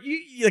player,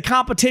 the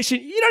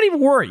competition, you don't even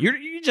worry. You're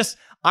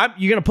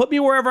going to put me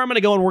wherever I'm going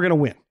to go and we're going to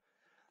win.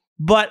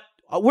 But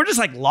we're just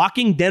like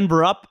locking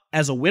Denver up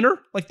as a winner.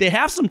 Like, they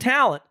have some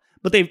talent,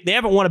 but they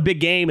haven't won a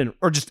big game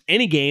or just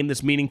any game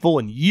that's meaningful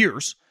in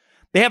years.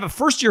 They have a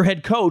first-year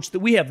head coach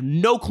that we have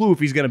no clue if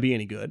he's going to be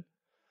any good.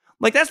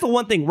 Like, that's the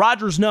one thing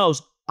Rodgers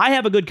knows. I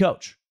have a good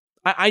coach.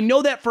 I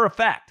know that for a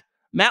fact.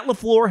 Matt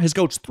LaFleur has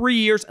coached 3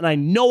 years, and I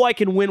know I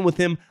can win with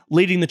him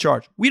leading the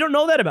charge. We don't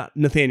know that about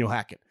Nathaniel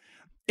Hackett.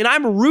 And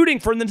I'm rooting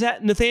for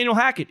Nathaniel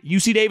Hackett,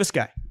 UC Davis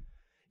guy.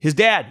 His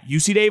dad,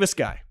 UC Davis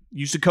guy.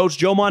 Used to coach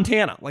Joe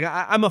Montana. Like,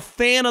 I'm a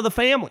fan of the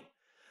family.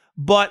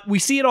 But we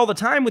see it all the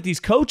time with these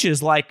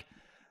coaches, like,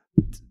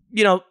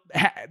 you know,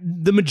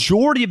 the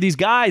majority of these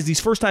guys, these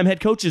first-time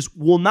head coaches,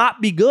 will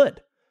not be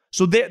good.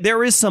 So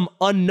there is some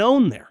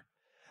unknown there.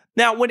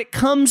 Now, when it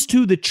comes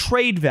to the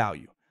trade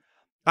value,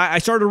 I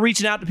started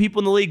reaching out to people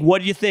in the league.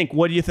 What do you think?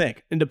 What do you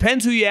think? And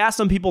depends who you ask.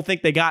 Some people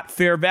think they got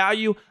fair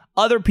value.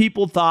 Other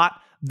people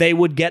thought they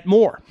would get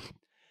more.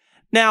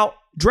 Now,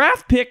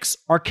 draft picks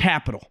are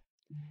capital.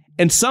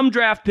 And some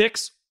draft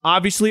picks,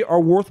 obviously, are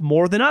worth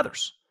more than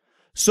others.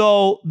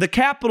 So the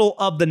capital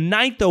of the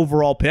 9th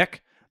overall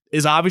pick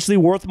is obviously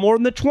worth more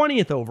than the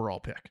 20th overall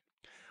pick.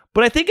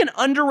 But I think an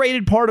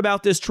underrated part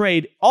about this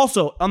trade,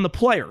 also on the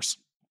players,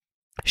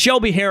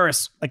 Shelby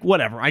Harris, like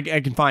whatever, I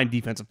can find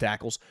defensive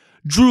tackles.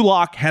 Drew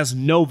Lock has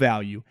no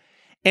value.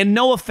 And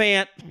Noah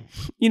Fant,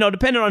 you know,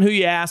 depending on who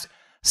you ask,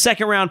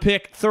 2nd round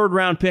pick, 3rd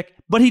round pick,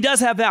 but he does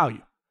have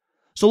value.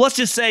 So let's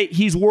just say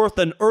he's worth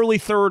an early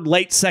 3rd,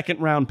 late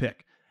 2nd round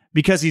pick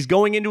because he's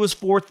going into his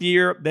 4th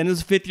year, then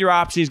his 5th year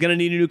option. He's going to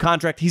need a new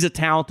contract. He's a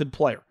talented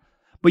player,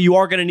 but you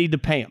are going to need to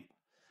pay him.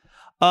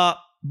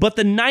 But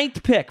the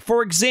 9th pick,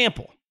 for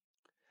example,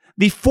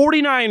 the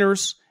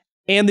 49ers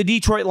and the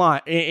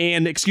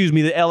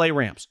the LA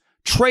Rams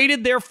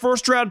traded their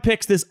 1st round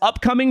picks this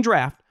upcoming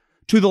draft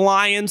to the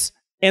Lions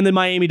and the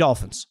Miami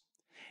Dolphins.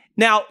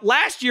 Now,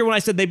 last year when I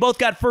said they both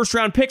got 1st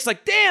round picks,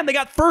 like, damn, they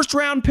got 1st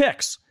round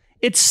picks.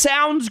 It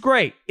sounds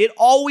great. It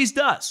always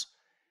does.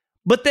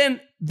 But then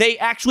they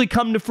actually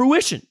come to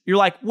fruition. You're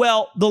like,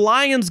 well, the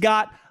Lions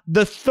got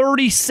the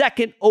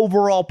 32nd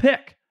overall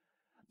pick.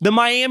 The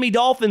Miami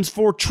Dolphins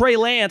for Trey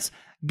Lance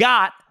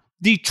got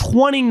the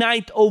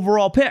 29th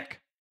overall pick.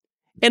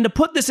 And to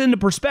put this into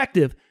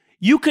perspective,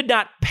 you could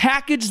not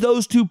package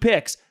those 2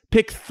 picks,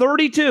 pick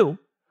 32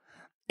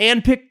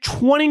 and pick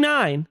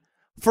 29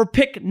 for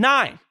pick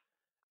 9.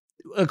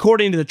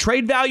 According to the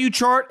trade value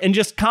chart and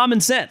just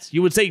common sense,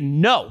 you would say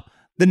no.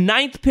 The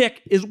 9th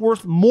pick is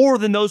worth more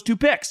than those 2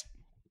 picks.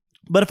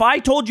 But if I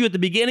told you at the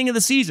beginning of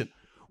the season,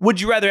 would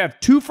you rather have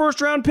 2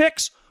 first-round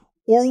picks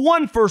or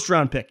 1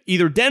 first-round pick?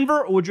 Either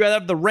Denver, or would you rather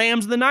have the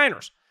Rams and the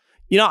Niners?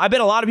 You know, I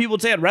bet a lot of people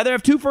would say I'd rather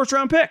have 2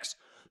 first-round picks.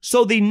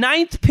 So the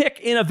 9th pick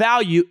in a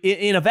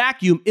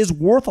vacuum is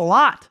worth a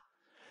lot.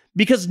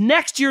 Because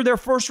next year, their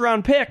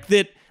first-round pick,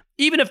 that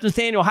even if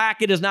Nathaniel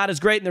Hackett is not as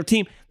great in their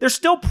team, they're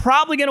still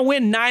probably going to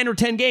win 9 or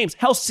 10 games.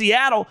 Hell,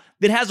 Seattle,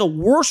 that has a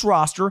worse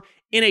roster,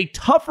 in a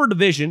tougher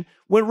division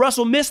when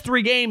Russell missed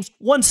 3 games,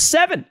 won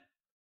 7.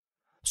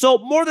 So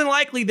more than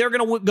likely, they're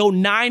going to go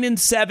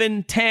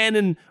 9-7,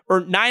 10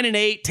 or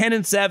 9-8,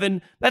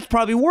 10-7. That's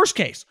probably worst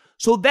case.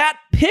 So that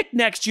pick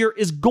next year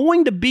is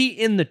going to be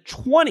in the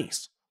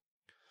 20s.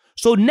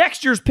 So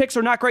next year's picks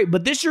are not great,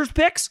 but this year's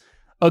picks,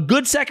 a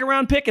good second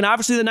round pick and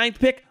obviously the 9th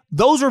pick,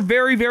 those are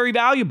very, very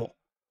valuable.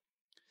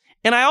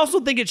 And I also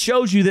think it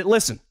shows you that,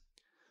 listen,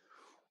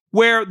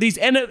 where these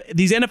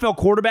NFL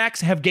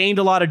quarterbacks have gained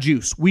a lot of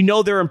juice, we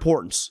know their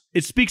importance.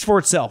 It speaks for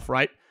itself,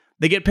 right?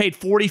 They get paid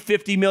 $40,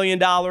 $50 million.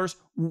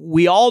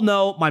 We all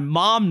know, my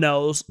mom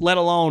knows, let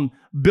alone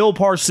Bill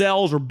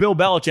Parcells or Bill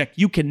Belichick,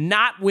 you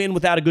cannot win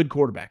without a good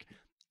quarterback.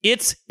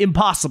 It's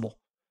impossible.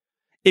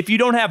 If you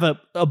don't have a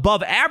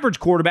above average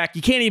quarterback,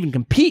 you can't even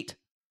compete.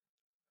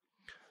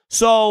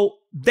 So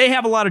they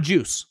have a lot of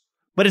juice,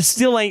 but it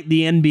still ain't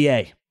the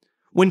NBA.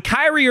 When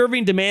Kyrie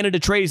Irving demanded a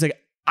trade, he's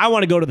like, I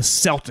want to go to the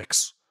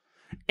Celtics.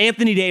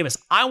 Anthony Davis,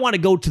 I want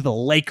to go to the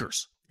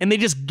Lakers. And they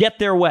just get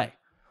their way.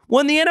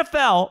 When the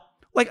NFL,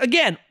 like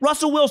again,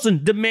 Russell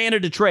Wilson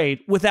demanded a trade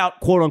without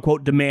quote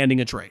unquote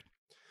demanding a trade.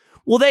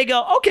 Well, they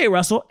go, okay,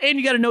 Russell, and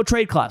you got a no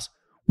trade clause.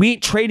 We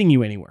ain't trading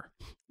you anywhere.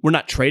 We're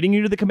not trading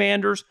you to the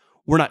Commanders.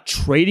 We're not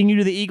trading you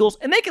to the Eagles.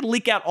 And they can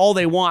leak out all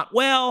they want.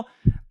 Well,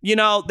 you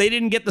know, they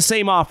didn't get the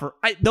same offer.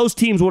 Those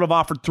teams would have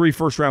offered 3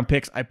 first-round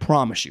picks, I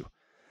promise you.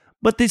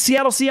 But the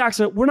Seattle Seahawks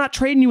said, we're not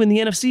trading you in the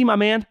NFC, my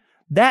man.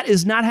 That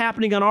is not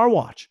happening on our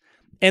watch.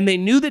 And they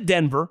knew that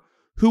Denver,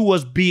 who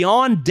was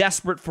beyond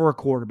desperate for a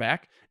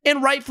quarterback,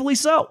 and rightfully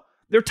so,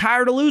 they're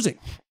tired of losing.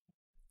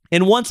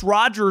 And once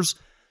Rodgers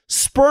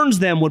spurns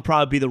them would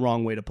probably be the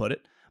wrong way to put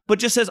it, but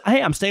just says,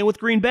 hey, I'm staying with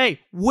Green Bay,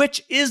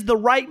 which is the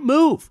right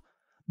move.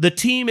 The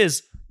team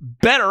is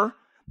better,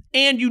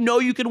 and you know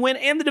you can win,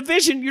 and the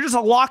division, you're just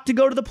a lock to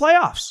go to the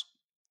playoffs.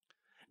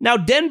 Now,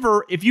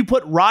 Denver, if you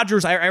put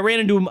Rodgers, I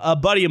ran into a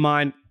buddy of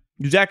mine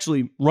who's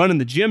actually running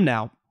the gym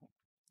now,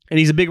 and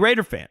he's a big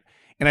Raider fan.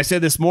 And I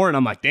said this morning,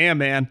 I'm like, damn,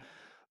 man,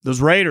 those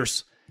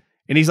Raiders.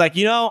 And he's like,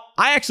 you know,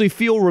 I actually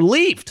feel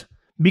relieved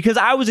because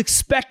I was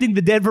expecting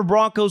the Denver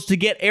Broncos to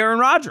get Aaron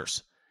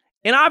Rodgers.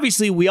 And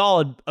obviously, we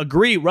all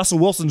agree Russell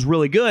Wilson's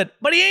really good,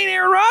 but he ain't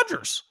Aaron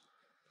Rodgers.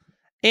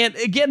 And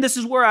again, this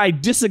is where I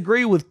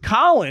disagree with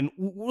Colin.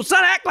 Let's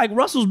not act like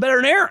Russell's better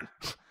than Aaron.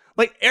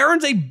 Like,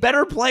 Aaron's a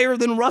better player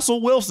than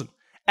Russell Wilson.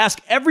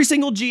 Ask every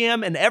single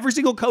GM and every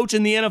single coach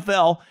in the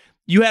NFL,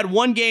 you had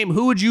one game,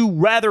 who would you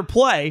rather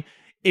play?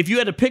 If you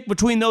had to pick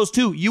between those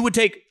two, you would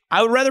take,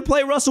 I would rather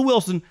play Russell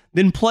Wilson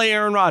than play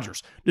Aaron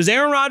Rodgers. Does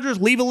Aaron Rodgers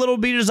leave a little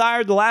bit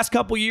desired the last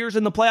couple years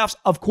in the playoffs?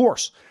 Of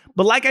course.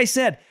 But like I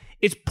said,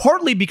 it's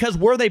partly because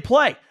where they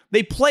play.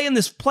 They play in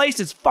this place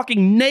that's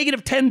fucking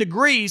negative 10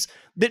 degrees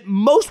that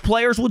most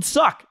players would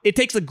suck. It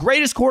takes the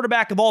greatest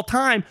quarterback of all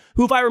time,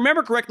 who, if I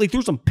remember correctly,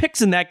 threw some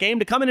picks in that game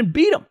to come in and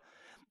beat them.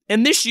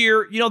 And this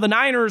year, you know, the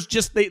Niners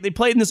just, they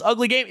played in this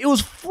ugly game. It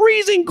was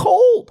freezing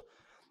cold,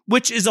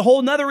 which is a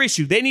whole nother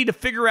issue. They need to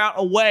figure out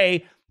a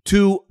way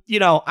to, you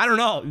know, I don't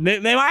know.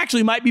 They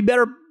actually might be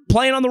better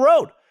playing on the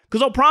road.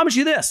 Because I'll promise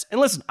you this.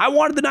 And listen, I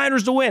wanted the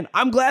Niners to win.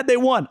 I'm glad they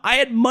won. I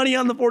had money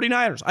on the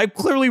 49ers. I'm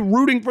clearly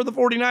rooting for the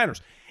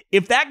 49ers.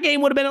 If that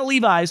game would have been at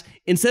Levi's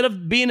instead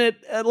of being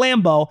at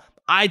Lambeau,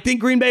 I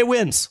think Green Bay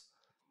wins.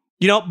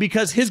 You know,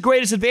 because his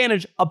greatest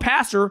advantage, a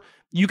passer,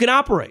 you can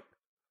operate.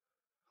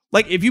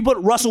 Like, if you put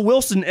Russell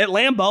Wilson at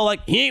Lambeau,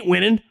 like, he ain't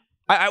winning.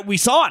 We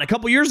saw it a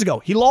couple years ago.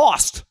 He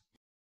lost.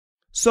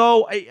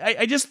 So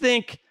I just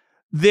think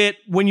that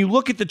when you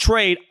look at the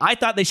trade, I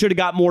thought they should have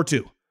got more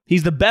too.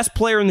 He's the best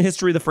player in the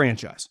history of the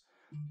franchise.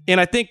 And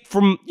I think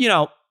from, you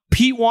know,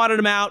 Pete wanted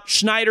him out.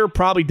 Schneider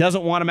probably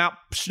doesn't want him out.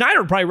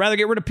 Schneider would probably rather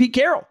get rid of Pete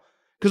Carroll,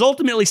 because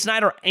ultimately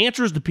Schneider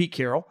answers to Pete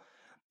Carroll.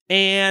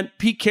 And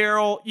Pete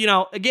Carroll, you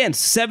know, again,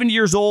 70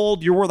 years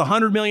old, you're worth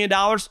 $100 million.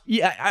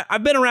 Yeah,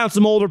 I've been around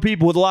some older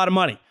people with a lot of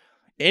money.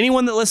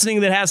 Anyone that listening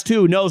that has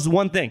two knows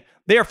one thing.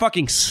 They are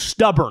fucking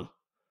stubborn.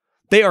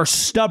 They are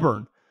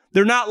stubborn.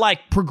 They're not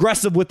like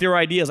progressive with their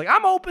ideas. Like,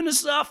 I'm open to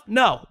stuff.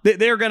 No,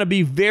 they're going to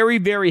be very,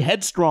 very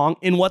headstrong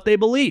in what they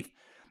believe.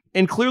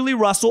 And clearly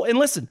Russell, and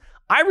listen,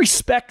 I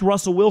respect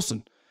Russell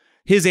Wilson.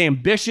 His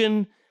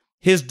ambition,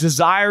 his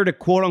desire to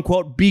quote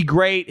unquote be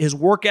great, his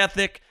work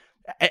ethic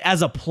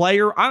as a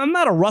player. I'm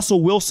not a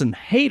Russell Wilson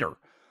hater,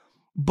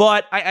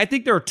 but I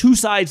think there are two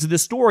sides to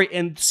this story.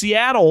 And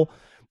Seattle,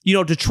 you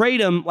know, to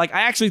trade him, like,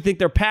 I actually think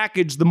their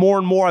package, the more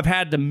and more I've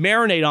had to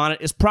marinate on it,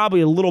 is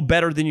probably a little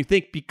better than you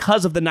think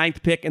because of the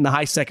 9th pick and the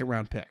high second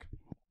round pick.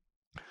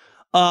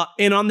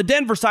 And on the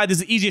Denver side, this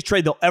is the easiest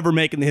trade they'll ever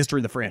make in the history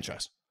of the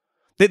franchise.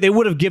 They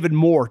would have given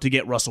more to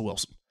get Russell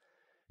Wilson,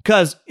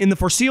 because in the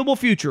foreseeable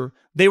future,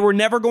 they were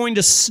never going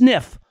to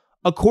sniff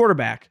a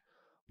quarterback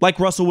like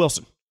Russell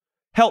Wilson.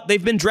 Hell,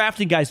 they've been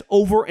drafting guys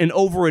over and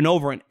over and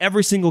over, and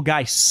every single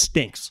guy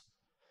stinks.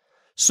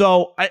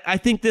 So I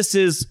think this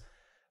is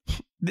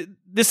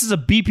a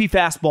BP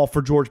fastball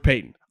for George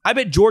Payton. I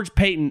bet George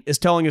Payton is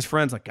telling his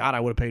friends, like, God, I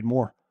would have paid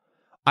more.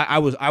 I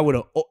would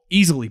have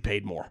easily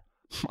paid more.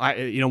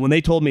 When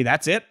they told me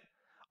that's it,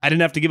 I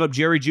didn't have to give up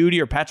Jerry Jeudy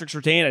or Patrick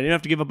Surtain. I didn't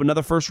have to give up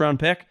another first-round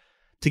pick.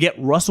 to get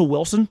Russell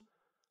Wilson,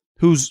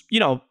 who's,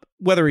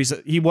 whether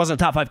he wasn't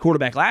a top 5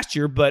 quarterback last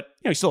year, but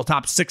he's still a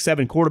top 6,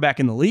 7 quarterback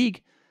in the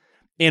league.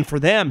 And for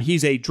them,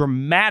 he's a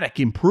dramatic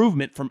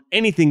improvement from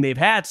anything they've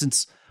had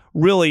since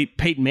really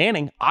Peyton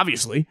Manning,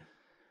 obviously.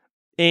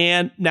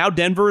 And now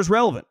Denver is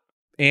relevant.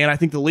 And I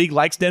think the league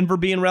likes Denver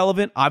being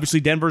relevant. Obviously,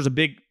 Denver's a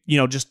big,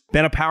 just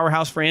been a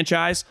powerhouse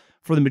franchise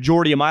for the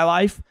majority of my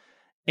life.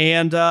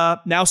 And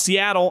now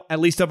Seattle, at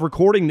least of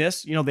recording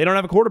this, they don't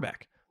have a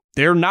quarterback.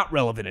 They're not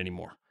relevant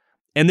anymore.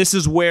 And this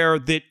is where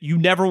that you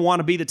never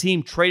want to be the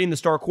team trading the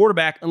star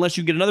quarterback unless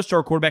you get another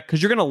star quarterback,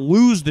 because you're going to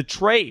lose the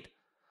trade.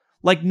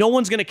 Like, no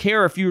one's going to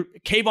care if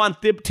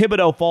Kayvon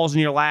Thibodeau falls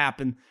in your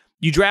lap and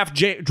you draft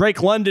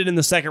Drake London in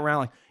the second round.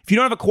 Like, if you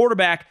don't have a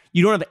quarterback,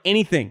 you don't have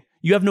anything.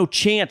 You have no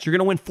chance. You're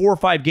going to win 4 or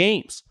 5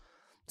 games.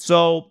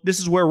 So this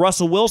is where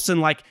Russell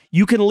Wilson,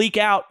 you can leak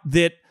out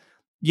that,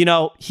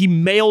 he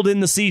mailed in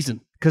the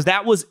season, because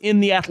that was in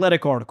the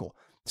Athletic article.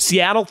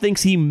 Seattle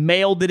thinks he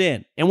mailed it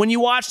in. And when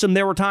you watched him,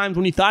 there were times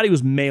when you thought he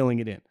was mailing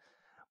it in.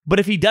 But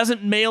if he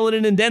doesn't mail it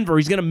in Denver,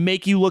 he's going to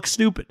make you look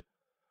stupid.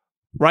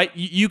 Right?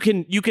 You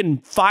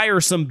can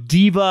fire some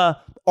diva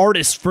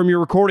artist from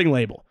your recording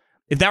label.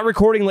 If that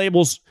recording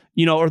label's,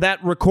 or that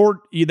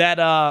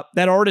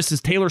artist is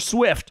Taylor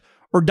Swift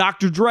or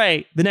Dr.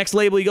 Dre, the next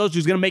label he goes to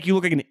is going to make you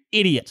look like an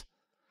idiot.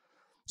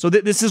 So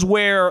this is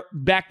where,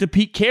 back to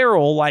Pete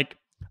Carroll,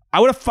 I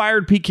would have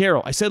fired Pete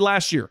Carroll. I said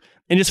last year,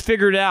 and just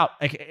figured it out.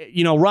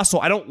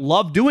 Russell, I don't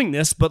love doing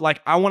this, but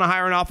I want to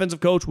hire an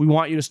offensive coach. We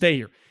want you to stay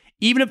here.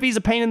 Even if he's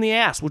a pain in the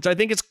ass, which I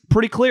think is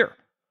pretty clear.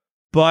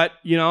 But,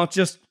 it's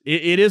just,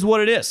 it is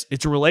what it is.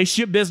 It's a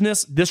relationship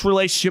business. This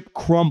relationship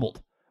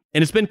crumbled.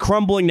 And it's been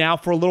crumbling now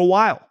for a little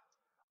while.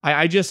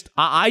 I just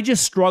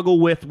struggle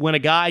with when a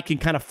guy can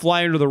kind of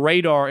fly under the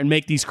radar and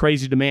make these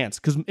crazy demands.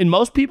 Because in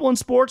most people in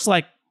sports,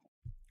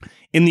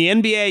 in the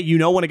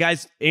NBA, when a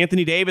guy's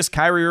Anthony Davis,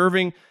 Kyrie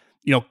Irving,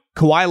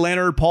 Kawhi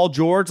Leonard, Paul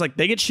George,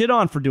 they get shit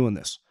on for doing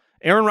this.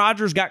 Aaron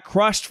Rodgers got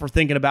crushed for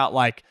thinking about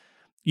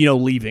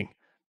leaving.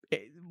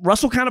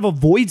 Russell kind of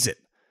avoids it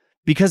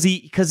because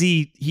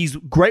he's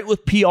great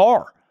with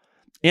PR.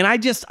 And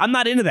I'm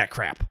not into that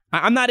crap.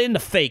 I'm not into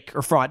fake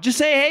or fraud. Just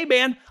say, hey,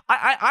 man,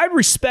 I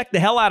respect the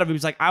hell out of him.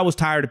 He's like, I was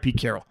tired of Pete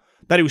Carroll.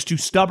 That he was too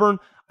stubborn.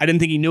 I didn't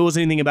think he knew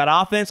anything about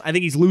offense. I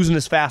think he's losing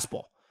his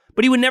fastball.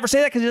 But he would never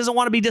say that because he doesn't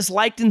want to be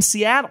disliked in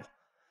Seattle.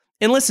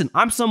 And listen,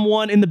 I'm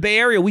someone in the Bay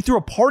Area. We threw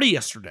a party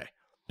yesterday.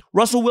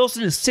 Russell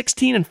Wilson is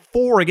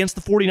 16-4 against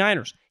the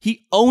 49ers.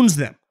 He owns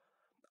them.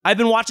 I've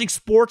been watching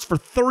sports for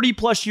 30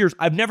 plus years.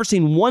 I've never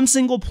seen one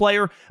single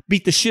player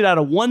beat the shit out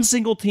of one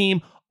single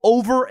team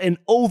over and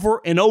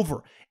over and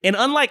over. And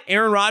unlike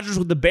Aaron Rodgers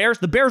with the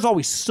Bears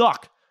always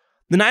suck.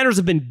 The Niners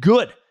have been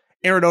good.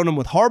 Aaron owned them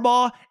with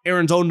Harbaugh.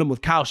 Aaron's owned them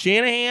with Kyle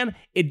Shanahan.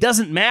 It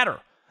doesn't matter.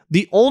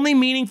 The only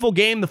meaningful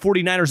game the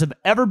 49ers have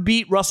ever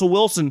beat Russell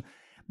Wilson,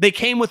 they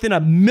came within a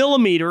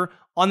millimeter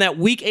on that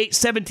Week 8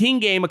 17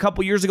 game a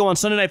couple years ago on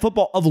Sunday Night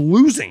Football of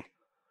losing.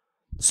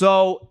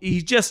 So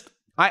he's just,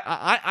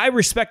 I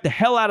respect the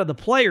hell out of the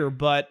player,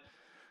 but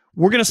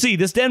we're going to see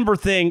this Denver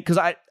thing, because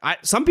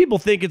some people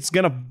think it's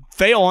going to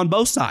fail on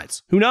both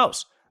sides. Who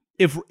knows?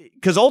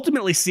 Because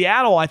ultimately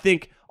Seattle, I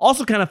think,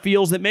 also kind of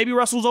feels that maybe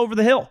Russell's over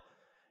the hill.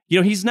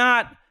 He's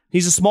not,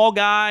 he's a small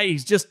guy.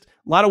 He's just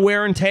a lot of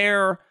wear and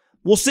tear.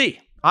 We'll see.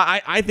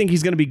 I think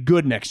he's going to be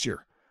good next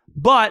year.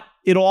 But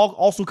it'll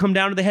also come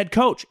down to the head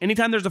coach.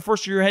 Anytime there's a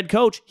first-year head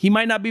coach, he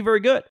might not be very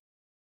good.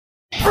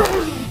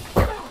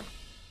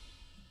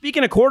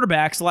 Speaking of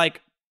quarterbacks,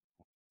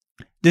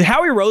 did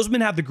Howie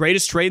Roseman have the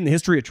greatest trade in the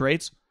history of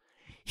trades?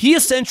 He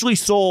essentially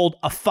sold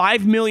a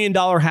 $5 million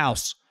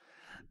house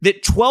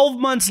that 12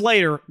 months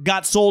later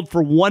got sold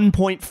for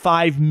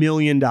 $1.5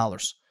 million.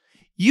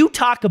 You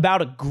talk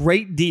about a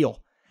great deal.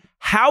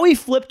 Howie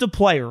flipped a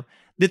player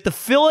that the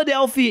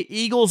Philadelphia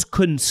Eagles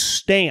couldn't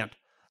stand.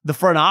 The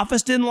front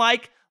office didn't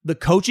like. The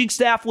coaching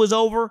staff was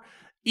over.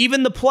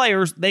 Even the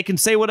players, they can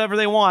say whatever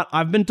they want,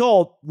 I've been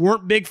told,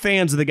 weren't big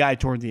fans of the guy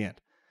toward the end.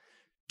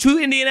 2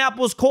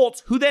 Indianapolis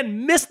Colts, who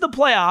then missed the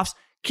playoffs,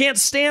 can't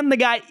stand the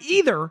guy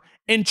either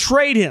and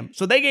trade him.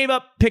 So they gave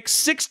up pick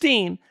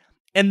 16,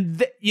 and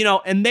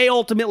they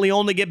ultimately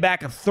only get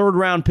back a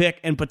 3rd-round pick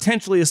and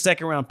potentially a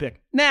 2nd-round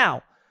pick.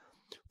 Now,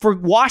 for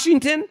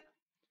Washington,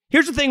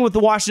 here's the thing with the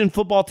Washington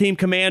football team,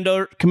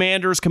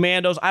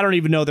 Commandos, I don't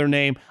even know their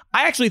name.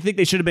 I actually think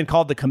they should have been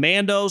called the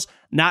Commandos,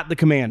 not the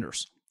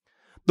Commanders.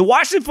 The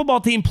Washington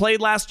football team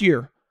played last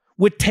year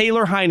with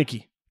Taylor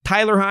Heineke,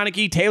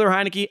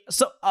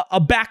 so a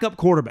backup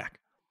quarterback.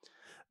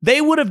 They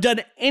would have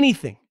done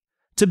anything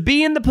to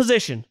be in the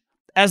position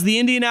as the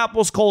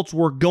Indianapolis Colts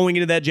were going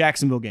into that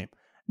Jacksonville game.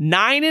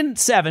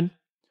 9-7,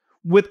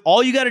 with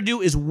all you got to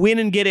do is win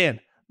and get in.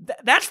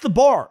 That's the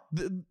bar.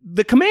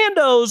 The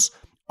Commandos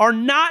are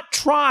not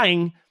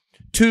trying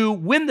to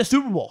win the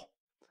Super Bowl.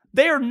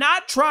 They are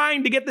not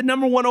trying to get the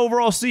number 1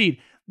 overall seed.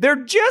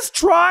 They're just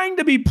trying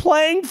to be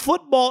playing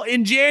football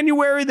in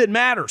January that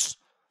matters.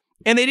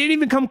 And they didn't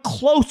even come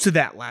close to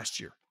that last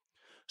year.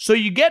 So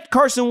you get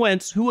Carson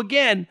Wentz, who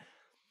again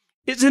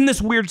is in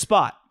this weird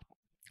spot.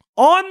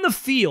 On the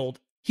field,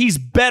 he's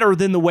better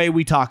than the way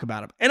we talk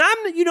about him. And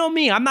you know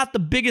me, I'm not the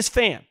biggest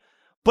fan,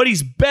 but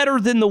he's better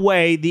than the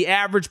way the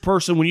average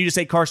person, when you just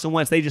say Carson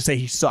Wentz, they just say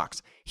he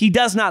sucks. He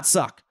does not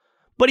suck,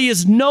 but he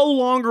is no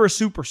longer a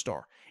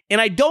superstar. And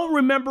I don't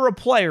remember a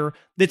player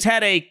that's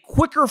had a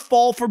quicker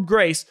fall from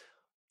grace,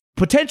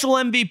 potential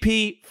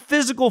MVP,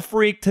 physical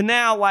freak, to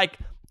now like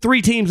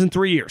 3 teams in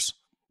 3 years.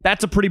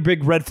 That's a pretty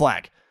big red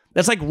flag.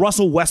 That's like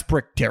Russell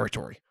Westbrook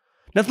territory.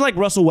 Nothing like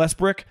Russell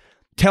Westbrook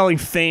telling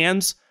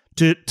fans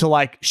to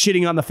like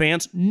shitting on the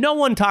fans. No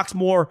one talks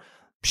more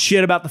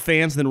shit about the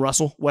fans than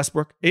Russell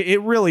Westbrook.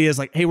 It really is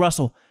like, hey,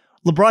 Russell,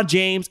 LeBron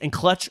James and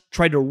Clutch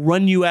tried to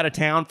run you out of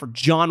town for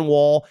John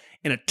Wall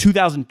and a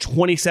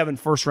 2027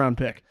 first-round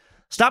pick.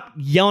 Stop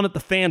yelling at the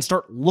fans.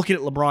 Start looking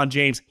at LeBron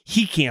James.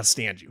 He can't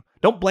stand you.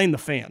 Don't blame the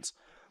fans.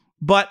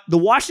 But the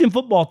Washington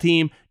football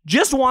team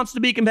just wants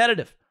to be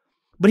competitive.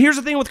 But here's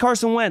the thing with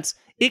Carson Wentz.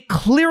 It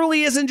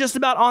clearly isn't just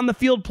about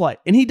on-the-field play,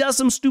 and he does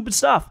some stupid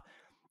stuff.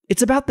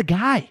 It's about the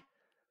guy.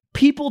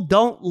 People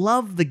don't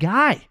love the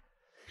guy.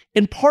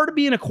 And part of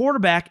being a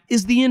quarterback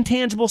is the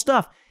intangible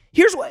stuff.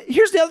 Here's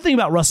the other thing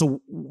about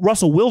Russell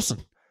Wilson.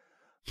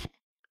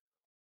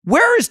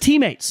 Where are his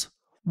teammates?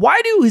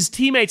 Why do his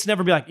teammates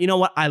never be like, you know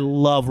what? I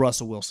love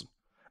Russell Wilson.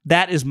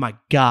 That is my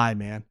guy,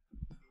 man.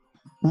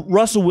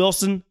 Russell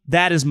Wilson,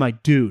 that is my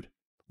dude.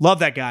 Love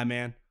that guy,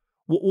 man.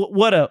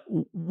 What a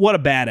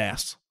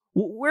badass.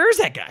 Where is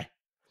that guy?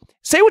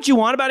 Say what you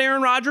want about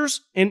Aaron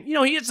Rodgers, and you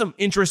know he had some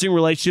interesting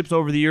relationships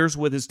over the years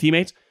with his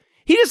teammates.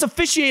 He just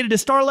officiated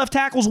his star left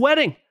tackle's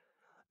wedding.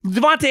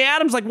 Devontae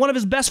Adams, like one of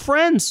his best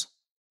friends.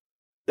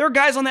 There are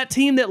guys on that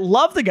team that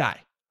love the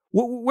guy.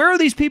 Where are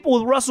these people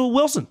with Russell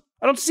Wilson?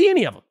 I don't see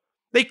any of them.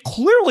 They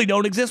clearly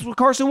don't exist with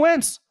Carson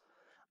Wentz.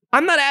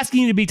 I'm not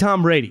asking you to be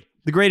Tom Brady,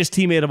 the greatest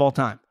teammate of all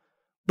time.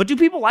 But do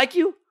people like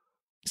you?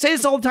 I say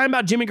this all the time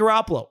about Jimmy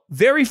Garoppolo.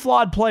 Very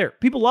flawed player.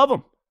 People love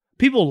him.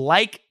 People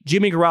like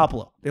Jimmy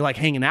Garoppolo. They like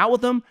hanging out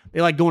with him.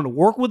 They like going to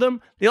work with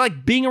him. They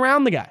like being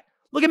around the guy.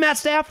 Look at Matt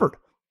Stafford.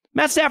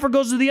 Matt Stafford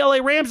goes to the LA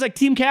Rams like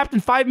team captain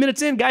 5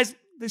 minutes in. Guys,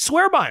 they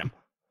swear by him.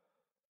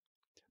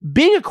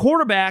 Being a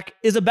quarterback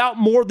is about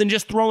more than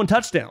just throwing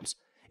touchdowns.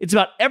 It's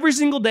about every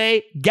single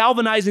day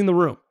galvanizing the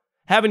room.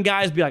 Having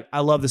guys be like, I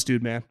love this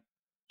dude, man.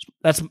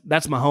 That's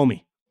my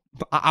homie.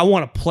 I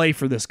want to play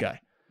for this guy.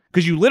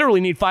 Because you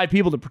literally need 5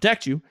 people to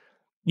protect you.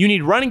 You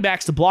need running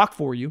backs to block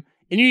for you.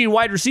 And you need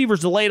wide receivers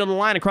to lay it on the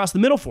line across the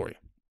middle for you.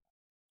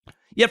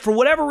 Yet for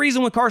whatever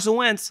reason with Carson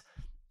Wentz,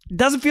 it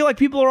doesn't feel like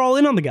people are all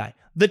in on the guy.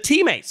 The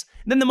teammates.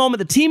 And then the moment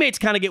the teammates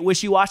kind of get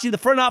wishy-washy, the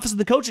front office and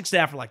the coaching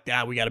staff are like,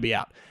 we got to be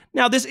out.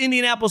 Now, this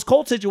Indianapolis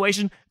Colts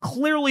situation,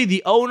 clearly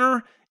the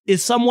owner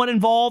is somewhat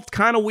involved,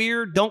 kind of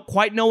weird, don't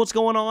quite know what's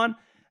going on.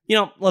 You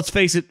know, let's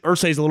face it,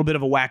 Irsay's a little bit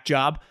of a whack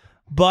job.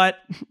 But,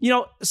 you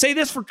know, say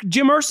this for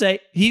Jim Irsay,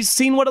 he's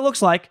seen what it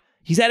looks like.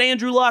 He's had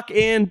Andrew Luck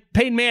and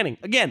Peyton Manning.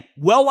 Again,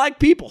 well-liked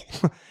people.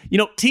 You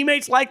know,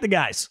 teammates like the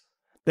guys.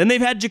 Then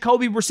they've had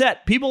Jacoby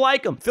Brissett. People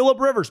like him. Phillip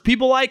Rivers.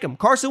 People like him.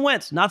 Carson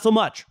Wentz. Not so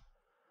much.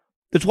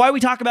 That's why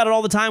we talk about it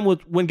all the time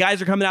when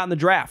guys are coming out in the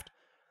draft.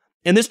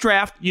 And this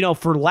draft, you know,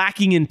 for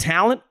lacking in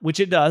talent, which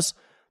it does,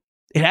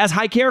 it has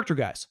high character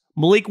guys.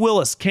 Malik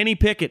Willis, Kenny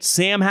Pickett,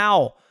 Sam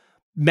Howell,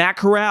 Matt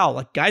Corral.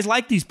 Like, guys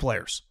like these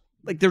players.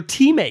 Like, they're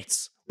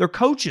teammates. They're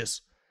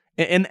coaches.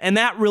 And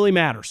that really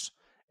matters.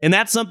 And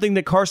that's something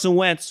that Carson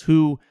Wentz,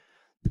 who,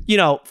 you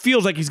know,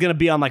 feels like he's going to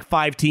be on like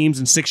 5 teams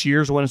in 6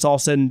 years when it's all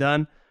said and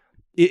done,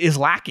 is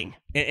lacking.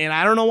 And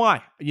I don't know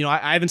why. You know,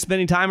 I haven't spent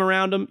any time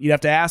around him. You'd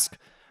have to ask,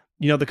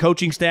 you know, the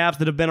coaching staffs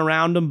that have been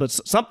around him, but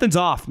something's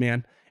off,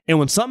 man. And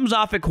when something's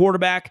off at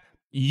quarterback,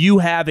 you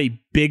have a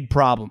big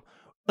problem.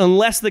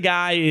 Unless the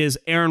guy is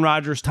Aaron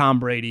Rodgers, Tom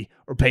Brady,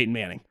 or Peyton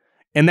Manning.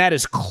 And that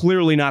is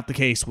clearly not the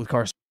case with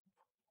Carson.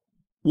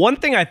 One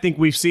thing I think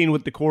we've seen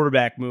with the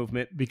quarterback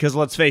movement, because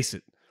let's face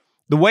it,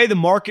 the way the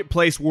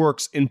marketplace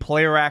works in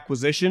player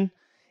acquisition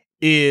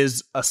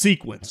is a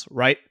sequence,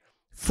 right?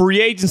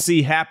 Free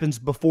agency happens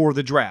before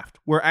the draft,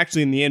 where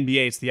actually in the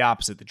NBA, it's the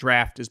opposite. The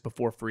draft is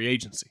before free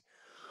agency.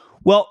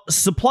 Well,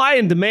 supply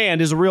and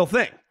demand is a real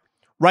thing,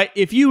 right?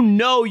 If you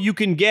know you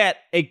can get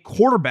a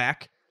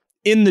quarterback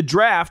in the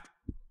draft,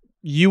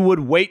 you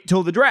would wait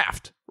till the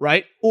draft,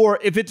 right? Or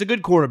if it's a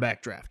good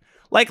quarterback draft.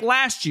 Like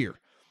last year,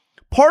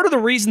 part of the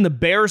reason the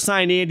Bears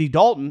signed Andy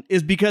Dalton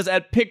is because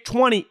at pick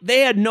 20,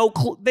 they had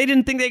they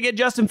didn't think they'd get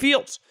Justin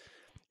Fields.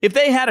 If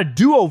they had a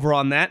do-over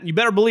on that, you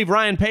better believe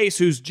Ryan Pace,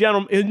 who's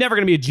never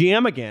going to be a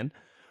GM again,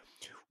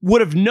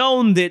 would have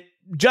known that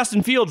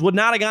Justin Fields would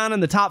not have gone in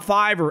the top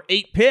 5 or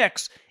 8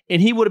 picks,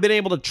 and he would have been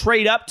able to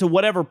trade up to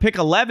whatever pick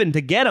 11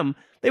 to get him.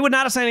 They would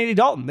not have signed Andy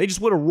Dalton. They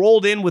just would have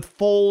rolled in with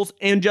Foles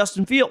and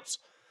Justin Fields.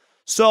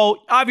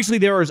 So obviously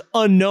there is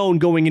unknown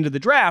going into the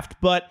draft,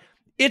 but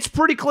it's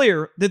pretty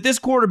clear that this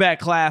quarterback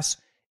class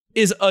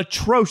is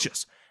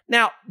atrocious.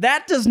 Now,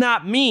 that does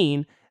not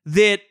mean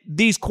that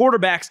these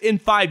quarterbacks in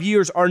 5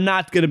 years are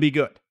not going to be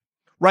good,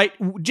 right?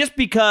 Just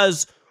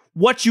because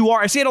what you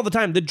are, I say it all the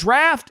time, the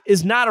draft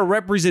is not a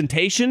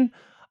representation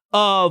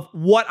of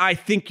what I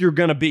think you're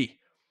going to be.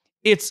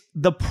 It's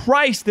the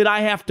price that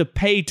I have to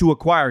pay to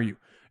acquire you.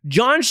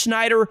 John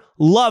Schneider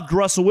loved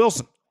Russell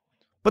Wilson,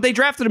 but they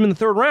drafted him in the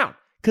third round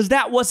because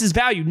that was his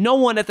value. No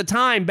one at the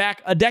time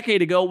back a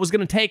decade ago was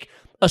going to take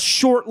a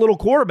short little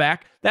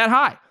quarterback that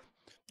high.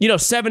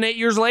 7-8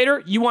 years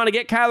later, you want to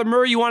get Kyler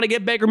Murray, you want to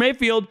get Baker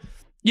Mayfield,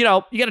 you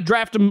got to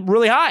draft him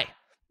really high.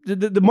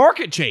 The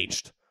market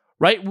changed,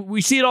 right?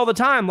 We see it all the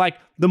time. Like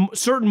the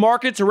certain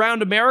markets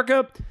around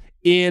America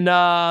in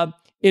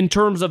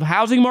terms of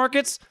housing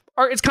markets,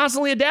 it's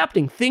constantly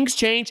adapting. Things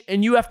change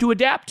and you have to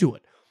adapt to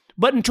it.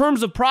 But in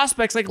terms of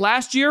prospects, like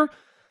last year,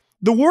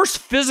 the worst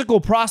physical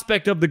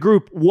prospect of the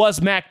group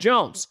was Mac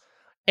Jones.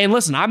 And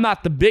listen, I'm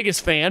not the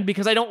biggest fan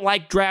because I don't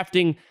like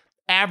drafting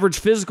average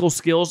physical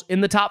skills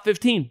in the top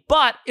 15.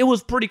 But it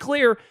was pretty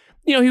clear,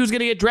 he was going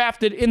to get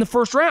drafted in the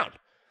first round.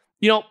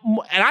 And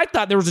I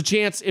thought there was a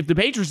chance if the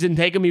Patriots didn't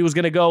take him, he was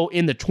going to go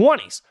in the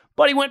 20s.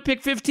 But he went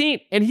pick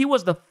 15, and he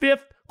was the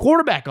 5th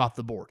quarterback off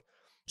the board.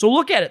 So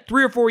look at it.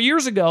 3 or 4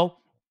 years ago,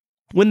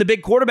 when the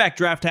big quarterback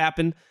draft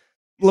happened,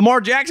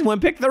 Lamar Jackson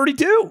went pick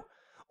 32.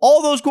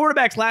 All those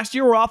quarterbacks last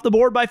year were off the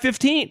board by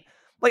 15.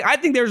 I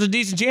think there's a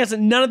decent chance that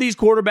none of these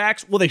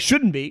quarterbacks, well, they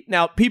shouldn't be.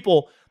 Now,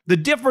 the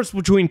difference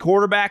between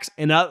quarterbacks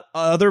and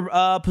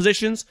other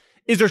positions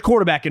is there's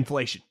quarterback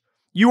inflation.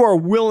 You are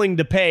willing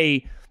to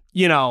pay,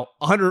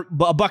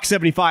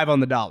 $175 on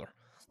the dollar.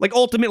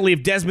 Ultimately,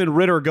 if Desmond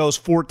Ridder goes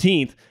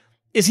 14th,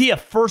 is he a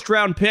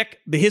first-round pick,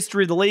 the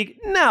history of the league?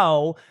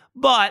 No,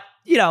 but,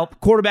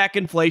 quarterback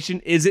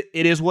inflation,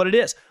 it is what it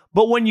is.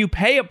 But when you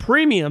pay a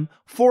premium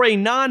for a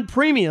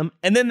non-premium,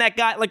 and then that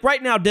guy,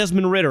 right now,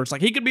 Desmond Ridder, it's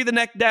he could be the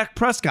next Dak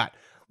Prescott.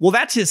 Well,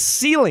 that's his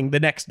ceiling, the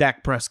next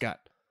Dak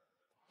Prescott.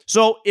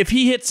 So if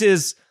he hits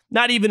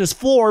not even his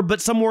floor,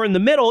 but somewhere in the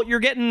middle, you're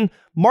getting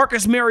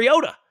Marcus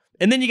Mariota.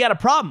 And then you got a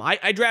problem.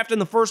 I drafted in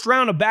the first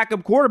round a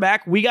backup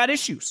quarterback. We got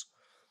issues.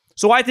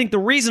 So I think the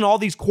reason all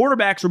these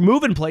quarterbacks are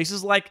moving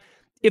places,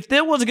 if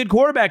there was a good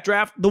quarterback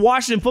draft, the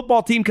Washington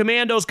football team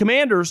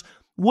Commanders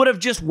would have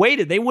just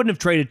waited. They wouldn't have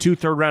traded 2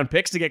 third-round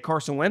picks to get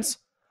Carson Wentz,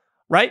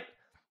 right?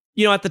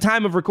 At the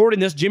time of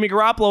recording this, Jimmy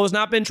Garoppolo has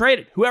not been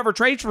traded. Whoever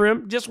trades for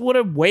him just would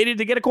have waited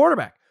to get a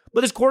quarterback.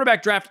 But this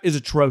quarterback draft is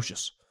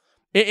atrocious.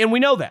 And we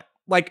know that.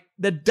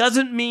 That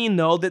doesn't mean,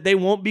 though, that they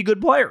won't be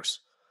good players,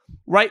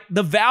 right?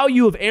 The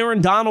value of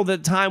Aaron Donald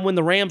at the time when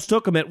the Rams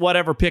took him at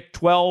pick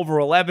 12 or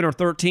 11 or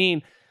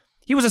 13,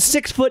 he was a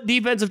 6-foot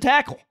defensive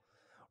tackle.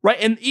 Right,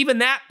 and even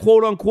that,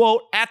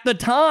 quote-unquote, at the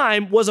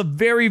time was a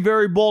very,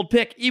 very bold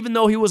pick, even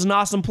though he was an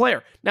awesome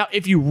player. Now,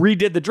 if you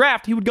redid the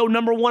draft, he would go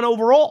number 1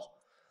 overall.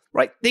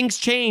 Right? Things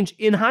change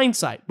in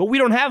hindsight, but we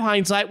don't have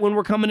hindsight when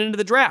we're coming into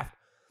the draft.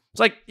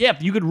 It's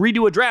if you could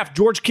redo a draft,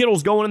 George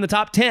Kittle's going in the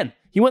top 10.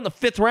 He went in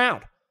the 5th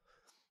round.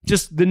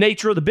 Just the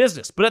nature of the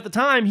business. But at the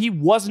time, he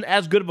wasn't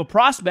as good of a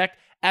prospect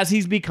as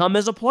he's become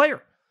as a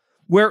player.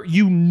 Where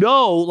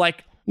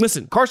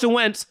listen, Carson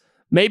Wentz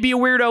may be a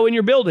weirdo in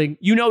your building,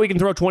 he can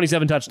throw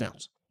 27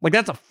 touchdowns.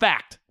 That's a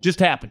fact. Just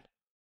happened.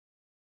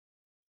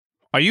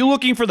 Are you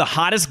looking for the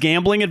hottest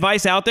gambling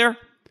advice out there?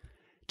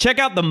 Check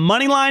out the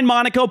Moneyline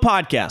Monaco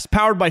podcast,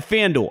 powered by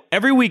FanDuel.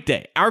 Every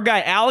weekday, our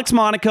guy Alex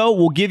Monaco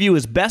will give you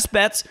his best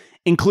bets,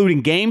 including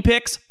game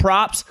picks,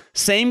 props,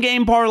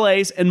 same-game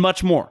parlays, and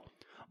much more.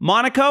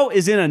 Monaco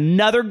is in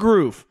another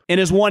groove and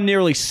has won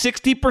nearly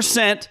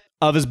 60%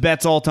 of his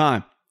bets all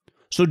time.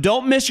 So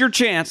don't miss your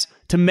chance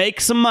to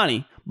make some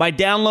money by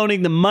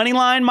downloading the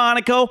Moneyline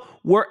Monaco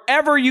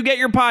wherever you get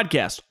your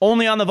podcasts,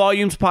 only on the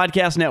Volumes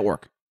Podcast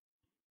Network.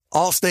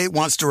 Allstate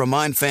wants to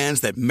remind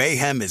fans that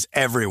mayhem is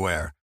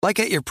everywhere, like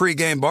at your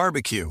pregame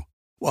barbecue.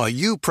 While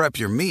you prep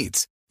your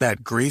meats,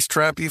 that grease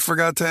trap you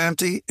forgot to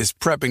empty is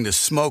prepping to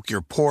smoke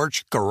your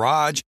porch,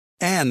 garage,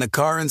 and the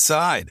car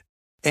inside.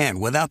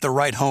 And without the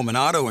right home and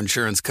auto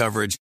insurance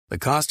coverage, the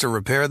cost to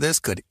repair this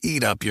could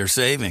eat up your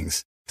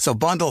savings. So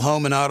bundle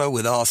home and auto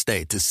with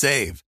Allstate to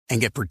save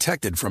and get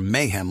protected from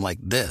mayhem like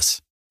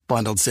this.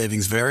 Bundled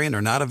savings vary and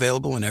are not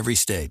available in every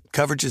state.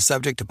 Coverage is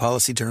subject to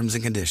policy terms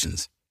and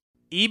conditions.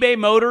 eBay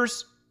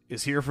Motors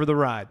is here for the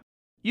ride.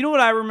 You know what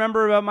I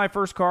remember about my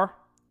first car?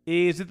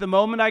 Is at the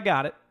moment I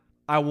got it,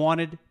 I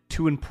wanted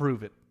to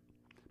improve it.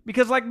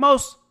 Because like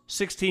most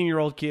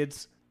 16-year-old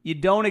kids, you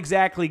don't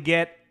exactly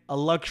get a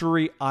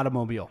luxury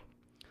automobile.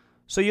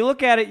 So you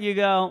look at it, you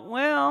go,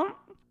 well,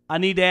 I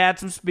need to add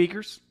some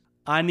speakers.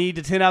 I need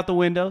to tint out the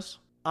windows.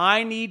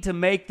 I need to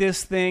make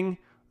this thing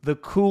the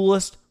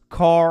coolest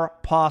car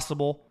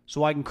possible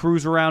so I can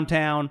cruise around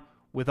town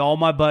with all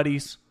my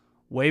buddies,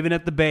 waving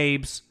at the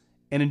babes,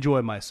 and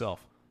enjoy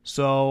myself.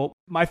 So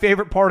my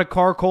favorite part of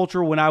car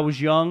culture when I was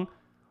young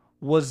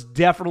was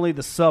definitely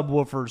the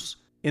subwoofers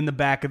in the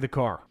back of the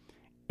car.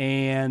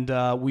 And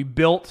we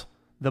built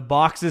the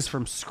boxes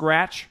from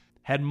scratch,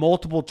 had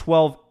multiple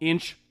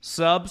 12-inch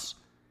subs,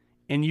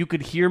 and you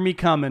could hear me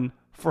coming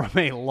from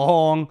a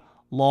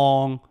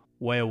long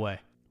way away.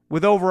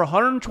 With over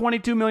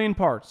 122 million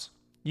parts,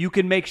 you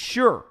can make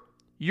sure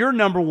your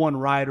number one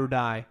ride or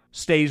die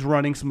stays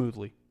running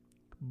smoothly.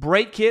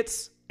 Brake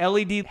kits,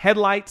 LED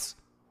headlights,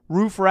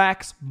 roof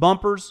racks,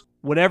 bumpers,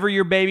 whatever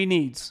your baby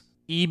needs,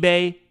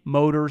 eBay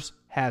Motors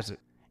has it.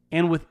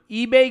 And with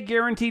eBay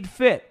Guaranteed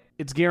Fit,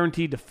 it's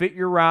guaranteed to fit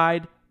your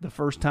ride the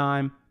first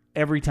time,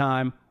 every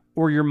time,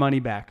 or your money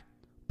back.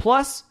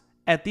 Plus,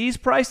 at these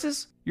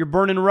prices, you're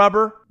burning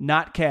rubber,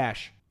 not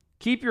cash.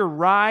 Keep your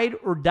ride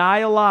or die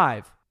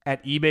alive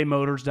at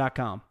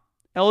ebaymotors.com.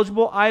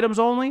 Eligible items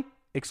only.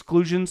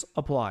 Exclusions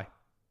apply.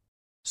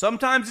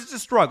 Sometimes it's a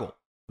struggle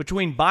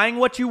between buying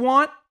what you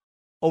want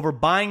over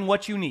buying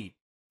what you need.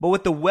 But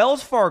with the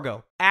Wells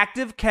Fargo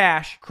Active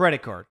Cash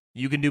credit card,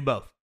 you can do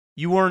both.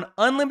 You earn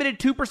unlimited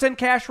 2%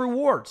 cash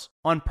rewards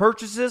on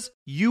purchases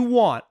you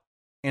want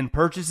and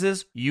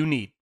purchases you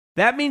need.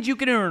 That means you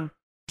can earn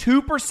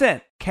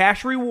 2%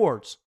 cash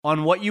rewards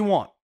on what you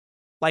want,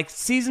 like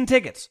season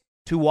tickets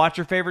to watch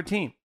your favorite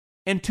team,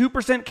 and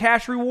 2%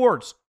 cash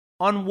rewards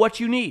on what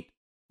you need,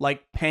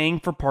 like paying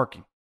for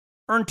parking.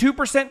 Earn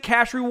 2%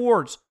 cash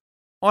rewards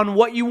on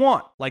what you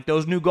want, like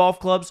those new golf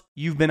clubs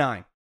you've been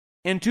eyeing,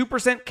 and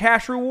 2%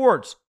 cash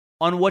rewards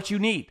on what you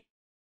need,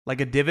 like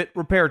a divot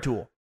repair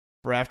tool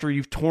for after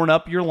you've torn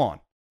up your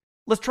lawn.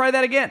 Let's try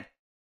that again.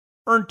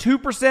 Earn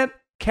 2%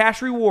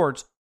 cash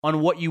rewards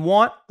on what you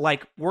want,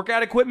 like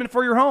workout equipment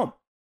for your home,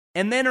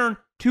 and then earn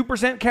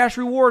 2% cash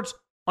rewards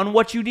on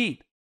what you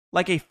need,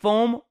 like a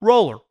foam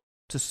roller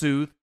to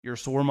soothe your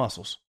sore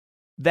muscles.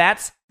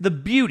 That's the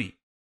beauty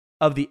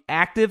of the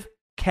Active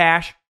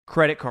Cash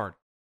credit card.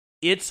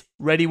 It's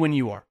ready when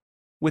you are.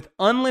 With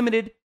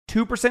unlimited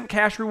 2%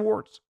 cash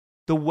rewards,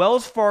 the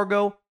Wells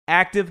Fargo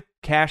Active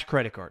Cash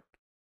credit card.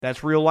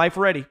 That's real life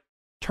ready.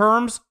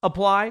 Terms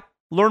apply.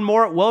 Learn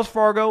more at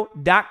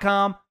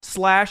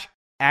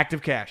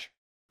wellsfargo.com/activecash.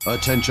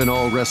 Attention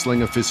all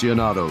wrestling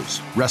aficionados.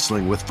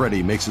 Wrestling with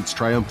Freddie makes its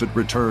triumphant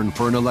return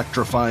for an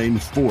electrifying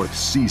 4th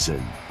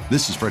season.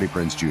 This is Freddie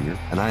Prinze Jr.,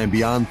 and I am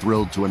beyond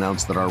thrilled to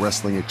announce that our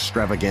wrestling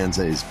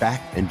extravaganza is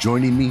back, and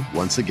joining me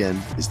once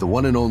again is the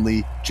one and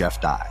only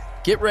Jeff Dye.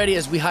 Get ready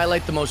as we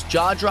highlight the most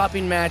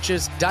jaw-dropping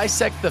matches,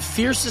 dissect the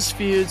fiercest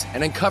feuds,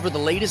 and uncover the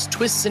latest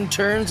twists and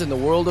turns in the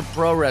world of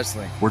pro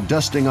wrestling. We're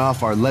dusting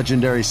off our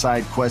legendary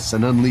side quests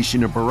and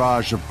unleashing a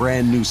barrage of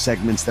brand new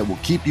segments that will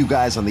keep you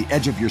guys on the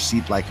edge of your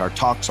seat like our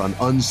talks on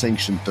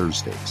Unsanctioned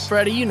Thursdays.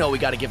 Freddie, you know we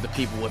got to give the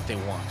people what they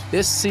want.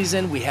 This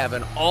season, we have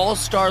an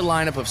all-star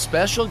lineup of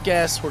special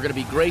guests who are going to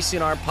be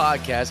gracing our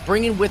podcast,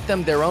 bringing with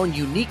them their own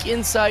unique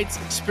insights,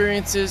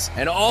 experiences,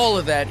 and all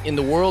of that in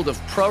the world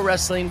of pro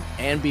wrestling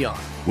and beyond.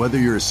 Whether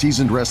you're a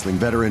seasoned wrestling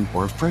veteran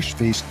or a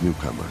fresh-faced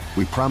newcomer,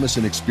 we promise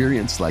an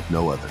experience like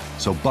no other.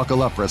 So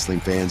buckle up,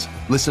 wrestling fans.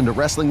 Listen to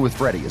Wrestling with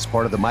Freddie as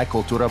part of the My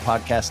Cultura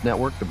Podcast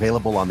Network,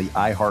 available on the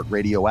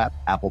iHeartRadio app,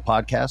 Apple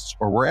Podcasts,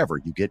 or wherever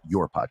you get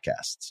your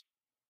podcasts.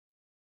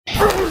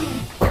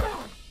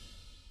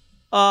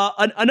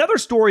 Another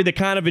story that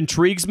kind of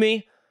intrigues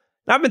me,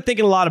 and I've been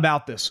thinking a lot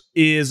about this,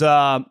 is,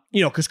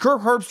 because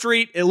Kirk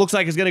Herbstreit, it looks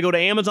like, is going to go to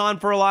Amazon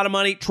for a lot of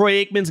money.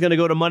 Troy Aikman's going to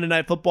go to Monday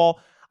Night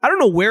Football. I don't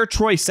know where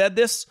Troy said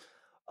this.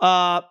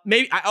 I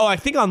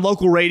think on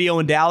local radio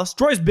in Dallas.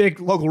 Troy's a big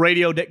local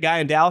radio guy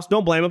in Dallas.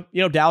 Don't blame him.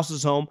 Dallas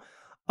is home.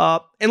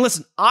 And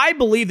listen, I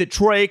believe that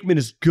Troy Aikman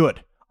is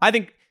good. I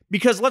think,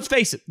 because let's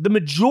face it, the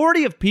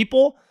majority of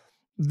people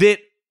that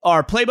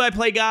are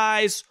play-by-play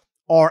guys,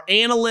 are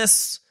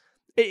analysts,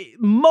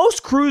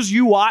 most crews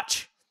you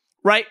watch,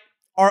 right,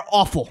 are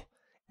awful.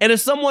 And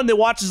as someone that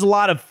watches a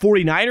lot of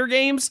 49er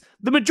games,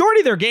 the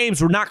majority of their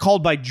games were not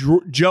called by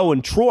Joe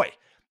and Troy.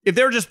 If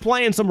they're just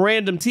playing some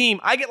random team,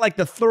 I get like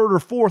the 3rd or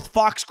 4th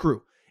Fox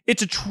crew.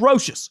 It's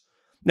atrocious.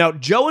 Now,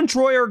 Joe and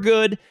Troy are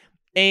good,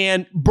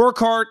 and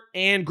Burkhart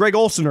and Greg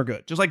Olson are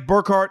good, just like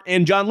Burkhart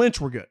and John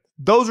Lynch were good.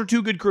 Those are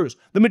 2 good crews.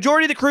 The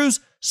majority of the crews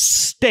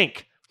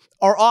stink,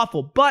 are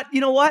awful. But you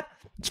know what?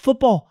 It's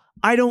football.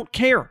 I don't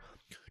care.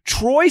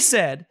 Troy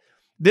said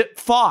that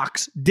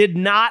Fox did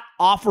not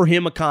offer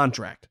him a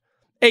contract,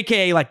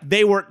 aka like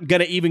they weren't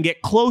going to even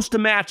get close to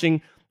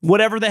matching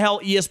whatever the hell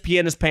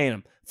ESPN is paying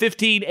him.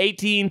 15,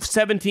 18,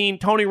 17,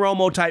 Tony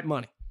Romo type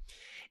money.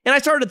 And I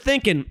started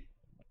thinking,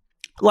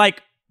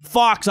 like,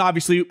 Fox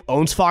obviously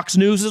owns Fox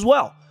News as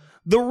well.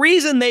 The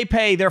reason they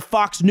pay their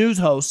Fox News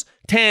hosts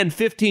 $10,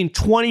 $15,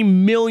 $20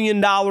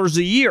 million a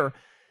year,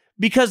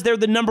 because they're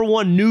the number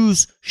one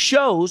news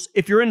shows,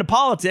 if you're into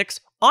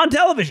politics, on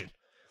television.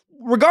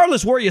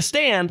 Regardless where you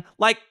stand,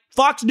 like,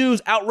 Fox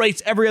News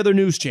outrates every other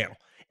news channel.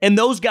 And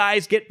those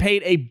guys get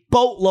paid a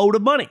boatload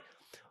of money.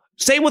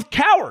 Same with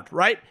Coward,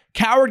 right?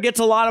 Coward gets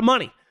a lot of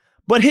money.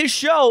 But his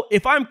show,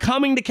 if I'm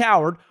coming to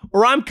Coward,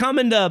 or I'm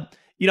coming to,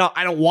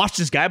 I don't watch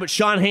this guy, but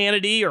Sean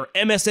Hannity or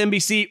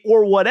MSNBC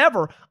or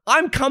whatever,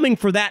 I'm coming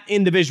for that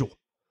individual,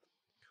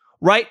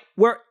 right?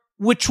 Where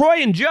with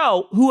Troy and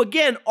Joe, who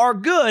again are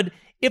good,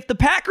 if the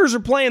Packers are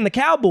playing the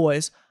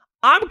Cowboys,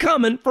 I'm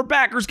coming for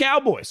Packers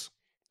Cowboys.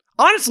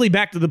 Honestly,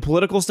 back to the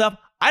political stuff,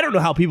 I don't know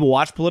how people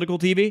watch political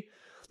TV.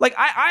 Like,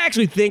 I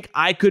actually think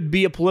I could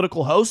be a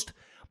political host,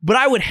 but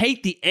I would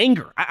hate the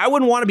anger. I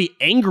wouldn't want to be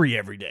angry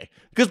every day,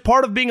 because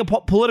part of being a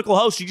political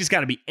host, you just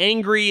got to be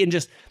angry, and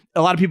just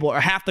a lot of people, or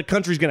half the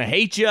country's going to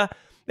hate you.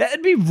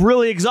 That'd be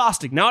really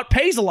exhausting. Now, it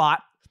pays a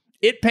lot.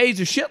 It pays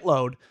a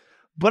shitload.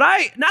 But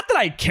not that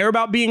I care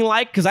about being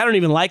liked, because I don't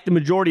even like the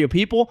majority of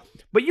people,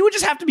 but you would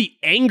just have to be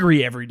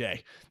angry every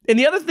day. And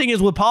the other thing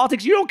is with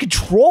politics, you don't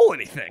control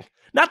anything.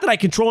 Not that I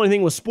control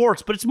anything with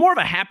sports, but it's more of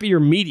a happier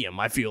medium,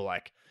 I feel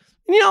like.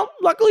 And,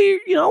 luckily,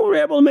 we're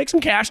able to make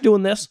some cash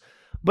doing this.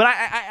 But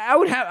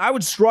I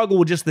would struggle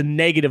with just the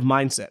negative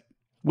mindset,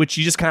 which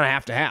you just kind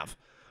of have,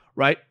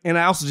 right? And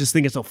I also just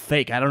think it's so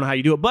fake. I don't know how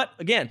you do it. But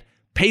again,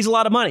 pays a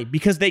lot of money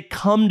because they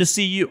come to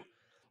see you.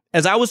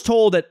 As I was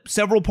told at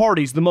several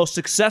parties, the most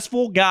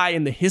successful guy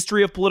in the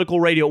history of political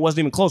radio, it wasn't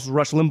even close, was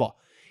Rush Limbaugh.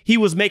 He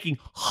was making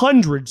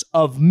hundreds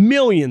of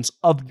millions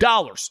of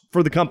dollars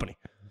for the company.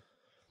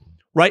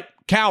 Right?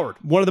 Coward,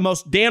 one of the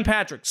most, Dan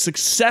Patrick,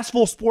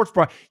 successful sports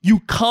bro.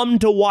 You come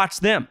to watch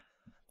them.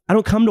 I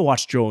don't come to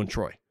watch Joe and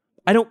Troy.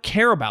 I don't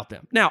care about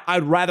them. Now,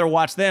 I'd rather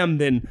watch them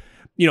than,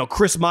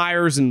 Chris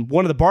Myers and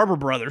one of the Barber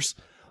brothers.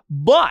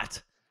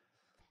 But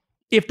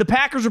if the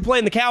Packers are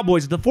playing the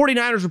Cowboys, if the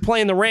 49ers are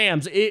playing the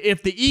Rams,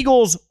 if the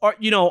Eagles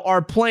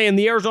are playing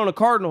the Arizona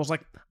Cardinals,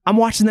 like, I'm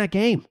watching that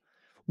game,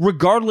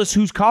 regardless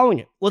who's calling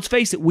it. Let's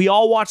face it, we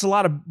all watch a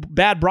lot of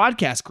bad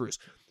broadcast crews.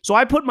 So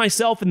I put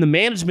myself in the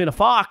management of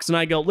Fox and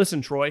I go,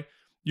 listen, Troy,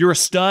 you're a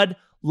stud.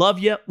 Love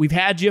you. We've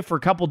had you for a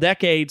couple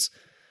decades.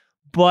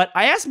 But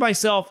I asked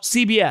myself,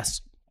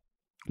 CBS,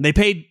 they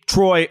paid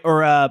Troy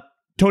or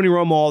Tony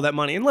Romo all that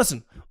money. And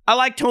listen, I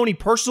like Tony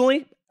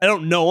personally. I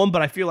don't know him,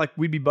 but I feel like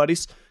we'd be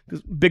buddies.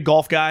 Big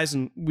golf guys,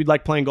 and we'd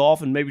like playing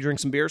golf and maybe drink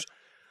some beers.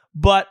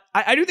 But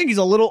I do think he's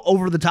a little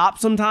over the top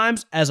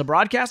sometimes as a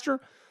broadcaster.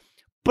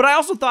 But I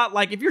also thought,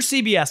 like, if you're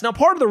CBS, now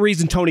part of the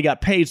reason Tony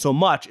got paid so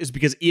much is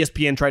because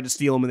ESPN tried to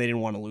steal him and they didn't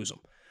want to lose him.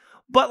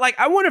 But, like,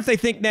 I wonder if they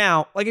think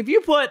now, like, if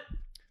you put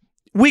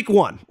week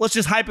 1, let's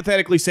just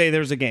hypothetically say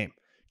there's a game.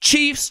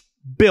 Chiefs,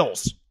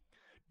 Bills.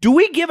 Do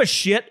we give a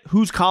shit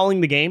who's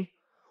calling the game?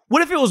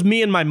 What if it was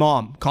me and my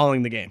mom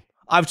calling the game?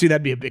 Obviously,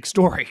 that'd be a big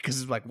story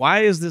because it's like, why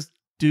is this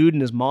dude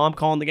and his mom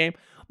calling the game?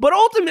 But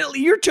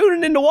ultimately, you're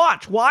tuning in to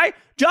watch. Why?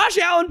 Josh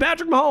Allen,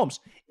 Patrick Mahomes.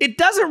 It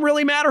doesn't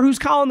really matter who's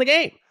calling the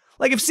game.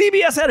 Like, if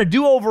CBS had a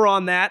do-over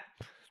on that,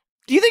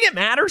 do you think it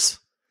matters?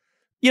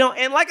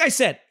 And like I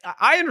said,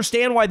 I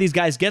understand why these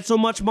guys get so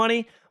much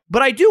money,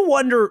 but I do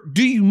wonder,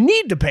 do you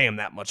need to pay them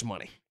that much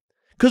money?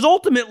 Because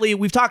ultimately,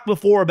 we've talked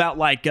before about,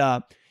 like,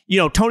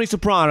 Tony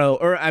Soprano,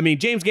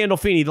 James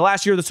Gandolfini, the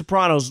last year of The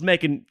Sopranos, was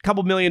making a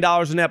couple $1 million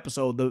an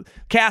episode. The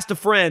cast of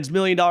Friends, $1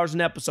 million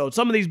an episode.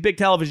 Some of these big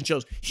television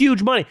shows,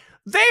 huge money.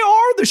 They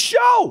are the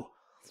show.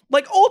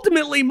 Like,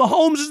 ultimately,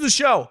 Mahomes is the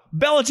show.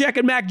 Belichick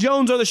and Mac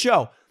Jones are the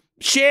show.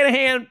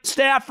 Shanahan,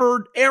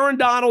 Stafford, Aaron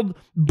Donald,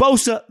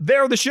 Bosa,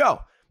 they're the show.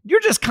 You're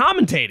just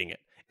commentating it.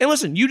 And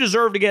listen, you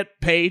deserve to get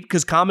paid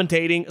because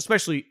commentating,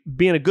 especially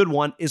being a good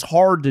one, is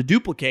hard to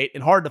duplicate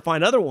and hard to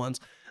find other ones.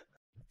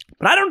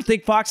 But I don't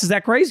think Fox is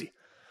that crazy.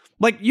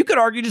 Like, you could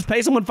argue just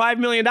pay someone $5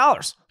 million.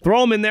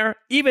 Throw them in there.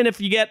 Even if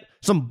you get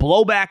some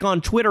blowback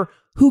on Twitter,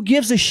 who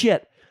gives a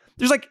shit?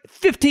 There's like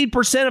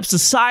 15% of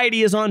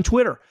society is on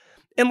Twitter.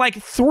 And like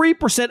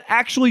 3%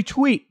 actually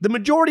tweet. The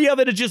majority of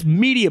it is just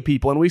media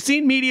people. And we've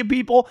seen media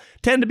people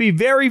tend to be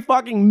very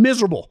fucking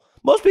miserable.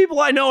 Most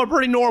people I know are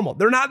pretty normal.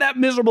 They're not that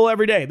miserable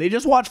every day. They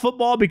just watch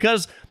football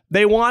because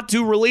they want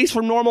to release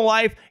from normal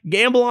life,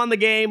 gamble on the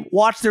game,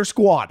 watch their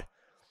squad.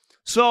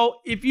 So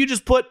if you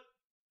just put,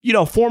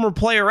 former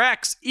player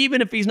X,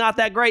 even if he's not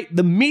that great,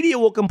 the media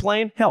will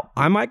complain. Hell,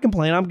 I might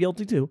complain. I'm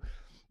guilty too.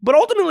 But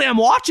ultimately, I'm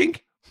watching.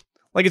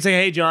 Like I say,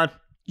 hey, John,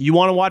 you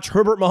want to watch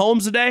Herbert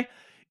Mahomes today?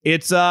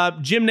 It's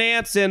Jim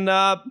Nantz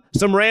and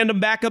some random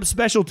backup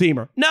special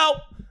teamer.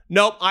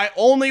 Nope. I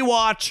only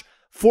watch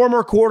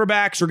former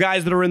quarterbacks or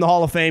guys that are in the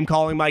Hall of Fame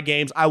calling my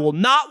games. I will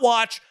not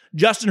watch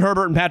Justin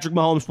Herbert and Patrick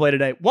Mahomes play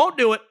today. Won't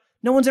do it.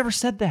 No one's ever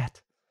said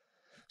that.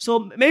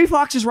 So maybe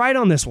Fox is right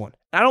on this one.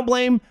 I don't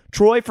blame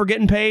Troy for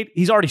getting paid.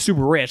 He's already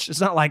super rich. It's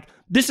not like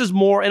this is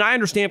more, and I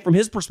understand from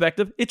his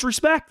perspective, it's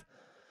respect.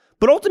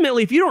 But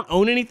ultimately, if you don't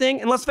own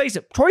anything, and let's face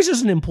it, Troy's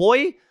just an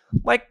employee,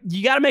 like,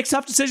 you got to make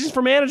tough decisions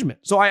for management.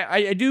 So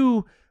I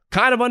do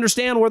kind of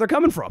understand where they're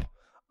coming from.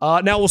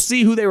 Now we'll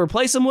see who they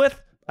replace him with.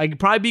 I could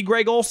probably be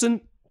Greg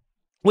Olson,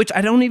 which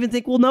I don't even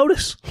think we'll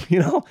notice,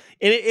 And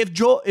if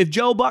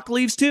Joe Buck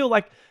leaves too,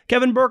 like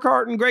Kevin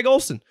Burkhardt and Greg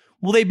Olson,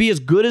 will they be as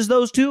good as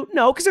those two?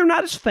 No, because they're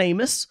not as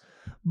famous.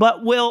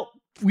 But will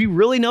we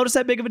really notice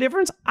that big of a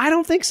difference? I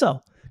don't think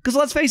so. Because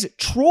let's face it,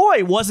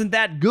 Troy wasn't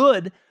that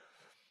good.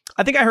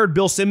 I think I heard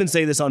Bill Simmons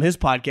say this on his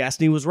podcast,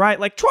 and he was right.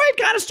 Like, Troy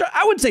had kind of,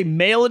 I wouldn't say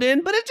mail it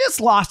in, but it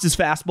just lost his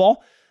fastball.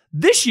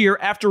 This year,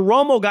 after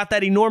Romo got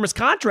that enormous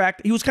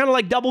contract, he was kind of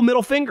like double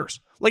middle fingers.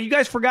 Like, you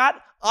guys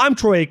forgot? I'm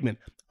Troy Aikman.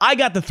 I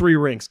got the 3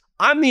 rings.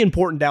 I'm the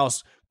important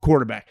Dallas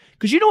quarterback.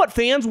 Because you know what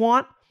fans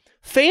want?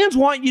 Fans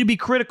want you to be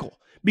critical.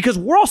 Because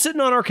we're all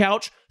sitting on our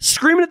couch,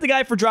 screaming at the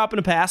guy for dropping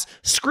a pass,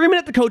 screaming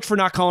at the coach for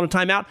not calling a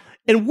timeout,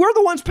 and we're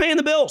the ones paying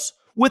the bills.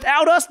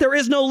 Without us, there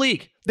is no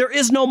league. There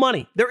is no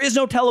money. There is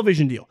no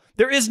television deal.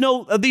 There is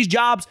no of these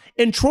jobs.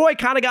 And Troy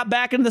kind of got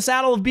back into the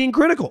saddle of being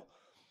critical.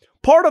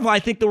 Part of, I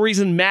think, the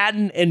reason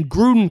Madden and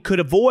Gruden could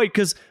avoid,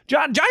 because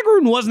John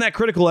Gruden wasn't that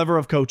critical ever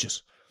of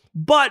coaches.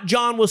 But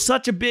John was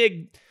such a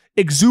big,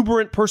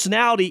 exuberant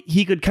personality,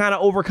 he could kind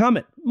of overcome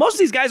it. Most of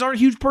these guys aren't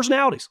huge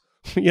personalities.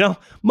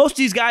 Most of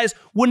these guys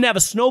wouldn't have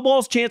a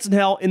snowball's chance in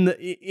hell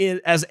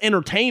as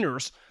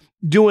entertainers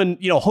doing,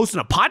 hosting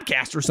a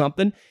podcast or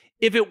something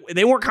if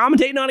they weren't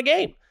commentating on a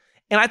game.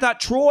 And I thought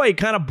Troy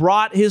kind of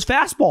brought his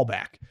fastball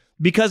back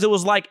because it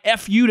was like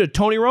F you to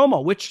Tony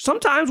Romo, which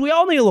sometimes we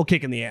all need a little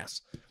kick in the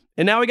ass.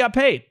 And now he got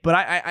paid. But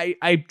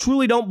I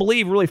truly don't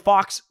believe really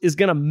Fox is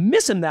going to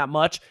miss him that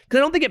much because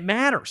I don't think it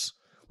matters.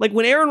 Like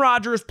when Aaron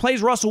Rodgers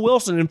plays Russell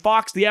Wilson and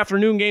Fox the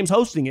afternoon game's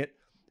hosting it,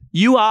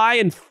 I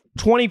and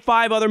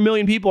 25 other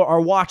million people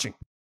are watching.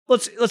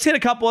 Let's hit a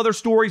couple other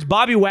stories.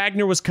 Bobby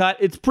Wagner was cut.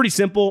 It's pretty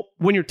simple.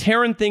 When you're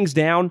tearing things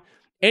down,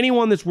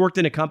 anyone that's worked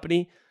in a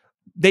company,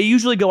 they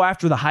usually go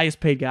after the highest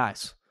paid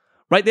guys,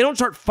 right? They don't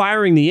start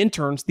firing the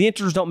interns. The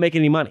interns don't make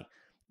any money.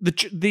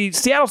 The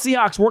Seattle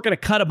Seahawks weren't going to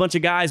cut a bunch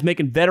of guys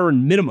making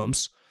veteran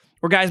minimums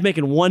or guys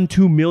making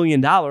 $1-2 million.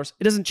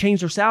 It doesn't change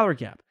their salary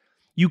cap.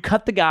 You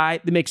cut the guy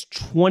that makes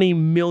 $20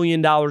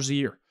 million a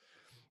year.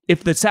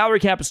 If the salary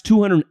cap is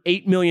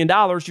 $208 million,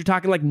 you're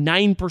talking like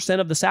 9%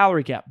 of the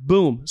salary cap.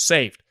 Boom,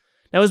 saved.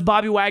 Now, is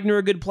Bobby Wagner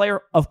a good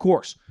player? Of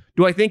course.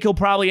 Do I think he'll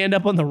probably end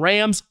up on the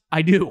Rams?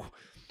 I do.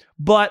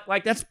 But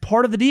that's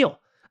part of the deal.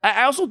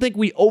 I also think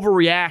we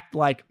overreact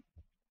like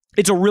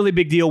it's a really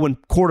big deal when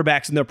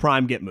quarterbacks in their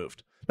prime get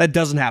moved. That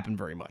doesn't happen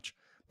very much.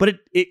 But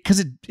it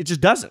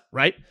just doesn't,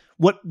 right?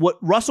 What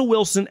Russell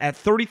Wilson at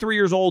 33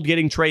 years old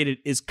getting traded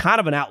is kind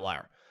of an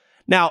outlier.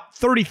 Now,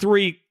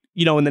 33,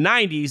 in the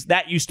 90s,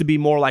 that used to be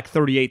more like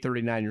 38,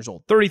 39 years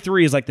old.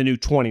 33 is like the new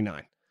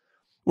 29,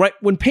 right?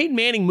 When Peyton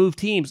Manning moved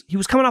teams, he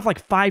was coming off like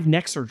 5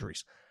 neck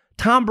surgeries.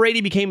 Tom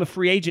Brady became a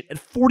free agent at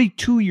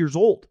 42 years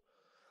old.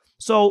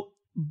 So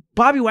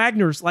Bobby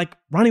Wagner's like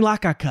Ronnie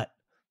Lott got cut,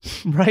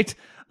 right?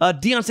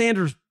 Deion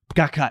Sanders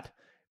got cut.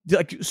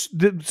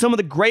 Some of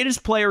the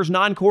greatest players,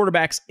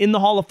 non-quarterbacks in the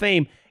Hall of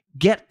Fame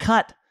get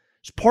cut.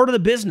 It's part of the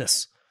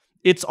business.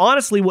 It's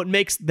honestly what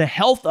makes the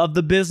health of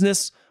the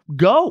business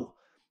go.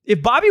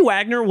 If Bobby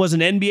Wagner was an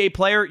NBA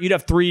player, you'd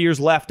have 3 years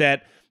left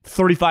at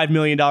 $35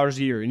 million a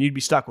year, and you'd be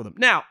stuck with him.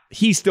 Now,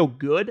 he's still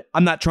good.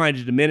 I'm not trying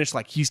to diminish,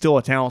 he's still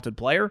a talented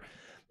player.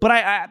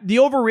 But the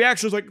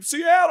overreaction is like,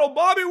 Seattle,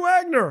 Bobby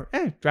Wagner.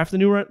 Hey, draft a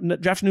new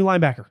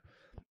linebacker.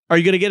 Are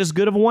you going to get as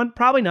good of a one?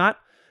 Probably not.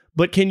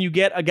 But can you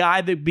get a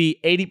guy that'd be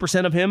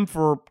 80% of him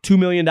for $2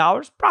 million?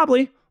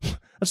 Probably.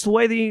 That's the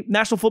way the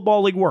National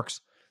Football League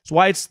works. It's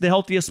why it's the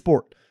healthiest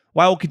sport.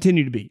 Why it will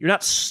continue to be. You're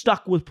not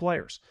stuck with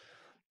players.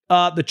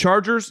 The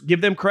Chargers,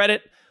 give them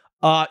credit.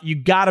 You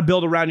got to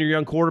build around your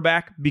young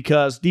quarterback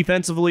because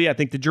defensively, I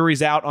think the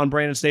jury's out on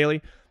Brandon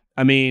Staley.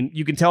 I mean,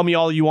 you can tell me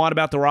all you want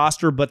about the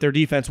roster, but their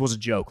defense was a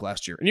joke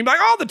last year. And you're like,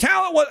 the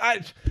talent was...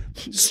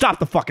 Stop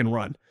the fucking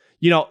run.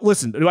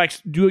 Listen,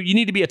 do you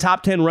need to be a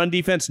top 10 run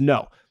defense?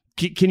 No.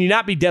 Can you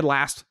not be dead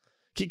last?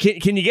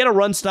 Can you get a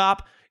run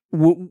stop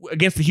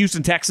against the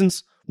Houston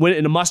Texans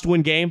in a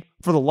must-win game?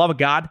 For the love of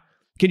God,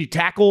 can you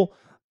tackle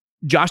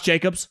Josh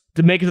Jacobs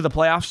to make it to the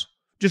playoffs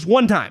just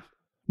one time?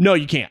 No,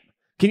 you can't.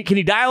 Can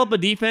you dial up a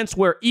defense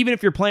where even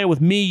if you're playing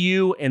with me,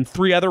 you, and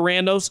 3 other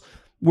randos,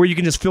 where you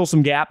can just fill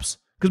some gaps?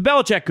 Because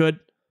Belichick could.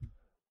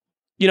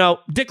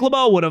 Dick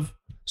LeBeau would have.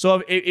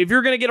 So if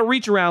you're going to get a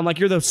reach around like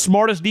you're the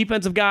smartest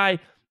defensive guy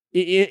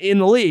in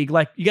the league,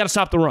 you got to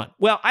stop the run.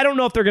 Well, I don't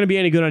know if they're going to be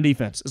any good on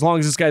defense as long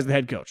as this guy's the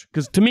head coach.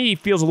 Because to me, he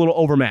feels a little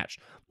overmatched.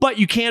 But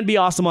you can be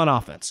awesome on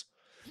offense.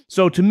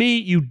 So to me,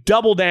 you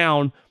double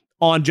down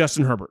on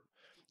Justin Herbert.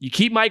 You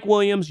keep Mike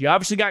Williams. You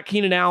obviously got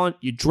Keenan Allen.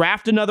 You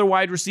draft another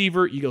wide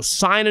receiver. You go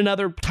sign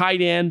another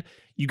tight end.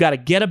 You got to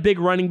get a big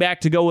running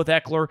back to go with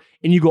Eckler.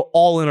 And you go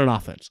all in on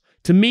offense.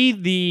 To me,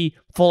 the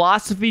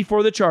philosophy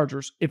for the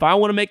Chargers, if I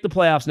want to make the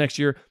playoffs next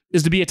year,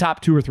 is to be a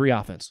top 2 or 3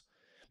 offense.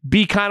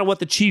 Be kind of what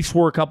the Chiefs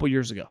were a couple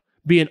years ago.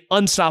 Be an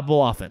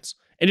unstoppable offense.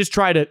 And just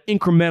try to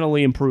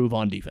incrementally improve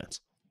on defense.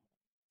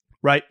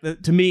 Right?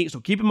 To me, so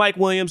keeping Mike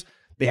Williams.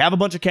 They have a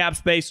bunch of cap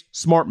space.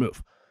 Smart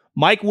move.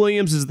 Mike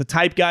Williams is the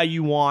type guy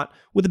you want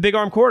with a big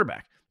arm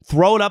quarterback.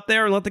 Throw it up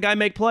there and let the guy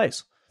make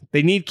plays.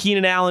 They need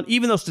Keenan Allen.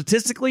 Even though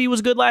statistically he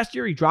was good last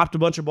year, he dropped a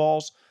bunch of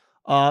balls.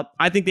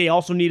 I think they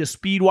also need a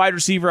speed wide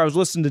receiver. I was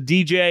listening to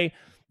DJ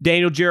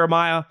Daniel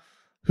Jeremiah,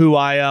 who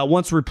I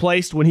once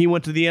replaced when he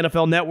went to the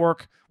NFL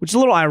Network, which is a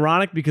little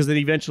ironic because then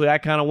eventually I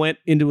kind of went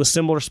into a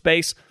similar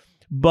space.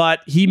 But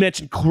he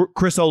mentioned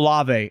Chris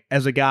Olave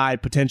as a guy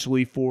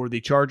potentially for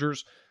the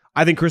Chargers.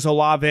 I think Chris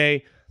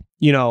Olave,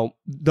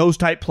 those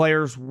type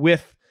players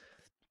with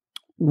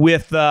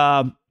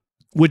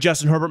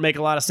Justin Herbert make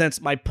a lot of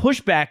sense. My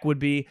pushback would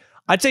be,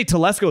 I'd say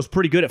Telesco is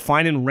pretty good at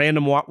finding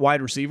random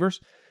wide receivers,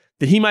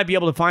 that he might be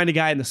able to find a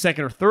guy in the 2nd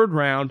or 3rd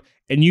round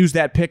and use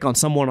that pick on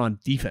someone on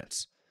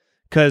defense.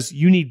 Because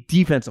you need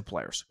defensive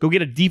players. Go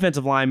get a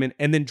defensive lineman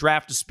and then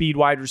draft a speed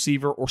wide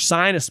receiver or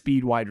sign a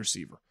speed wide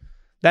receiver.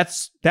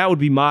 That would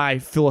be my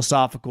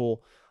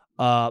philosophical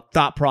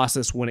thought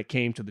process when it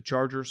came to the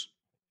Chargers.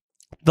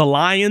 The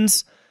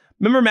Lions,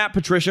 remember Matt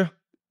Patricia,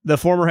 the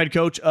former head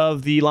coach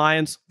of the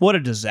Lions? What a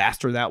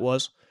disaster that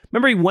was.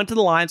 Remember he went to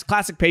the Lions,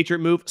 classic Patriot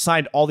move,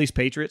 signed all these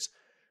Patriots.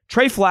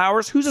 Trey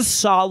Flowers, who's a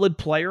solid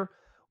player,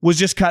 was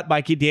just cut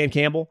by Dan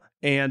Campbell.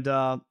 And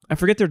I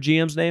forget their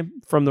GM's name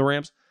from the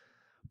Rams.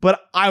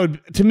 But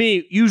to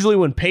me, usually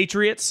when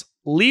Patriots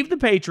leave the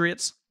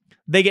Patriots,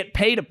 they get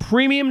paid a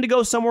premium to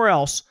go somewhere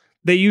else.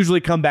 They usually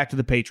come back to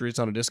the Patriots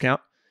on a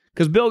discount.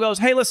 Because Bill goes,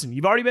 hey, listen,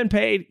 you've already been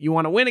paid. You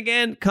want to win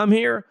again? Come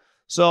here.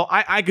 So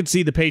I could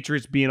see the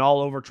Patriots being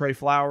all over Trey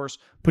Flowers.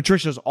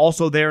 Patricia's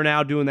also there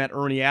now doing that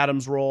Ernie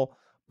Adams role.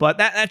 But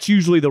that's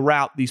usually the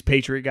route these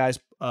Patriot guys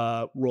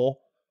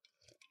roll.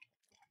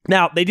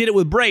 Now, they did it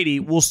with Brady.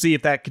 We'll see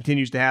if that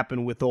continues to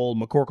happen with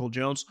old McCorkle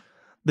Jones.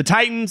 The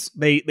Titans,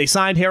 they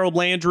signed Harold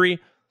Landry,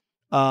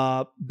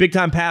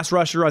 big-time pass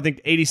rusher, I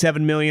think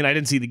 $87 million. I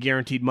didn't see the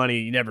guaranteed money.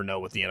 You never know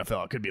with the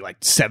NFL. It could be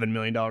like $7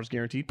 million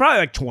guaranteed. Probably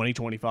like 20,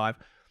 25.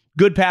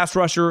 Good pass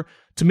rusher.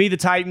 To me, the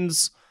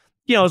Titans,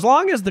 as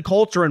long as the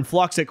Colts are in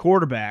flux at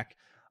quarterback,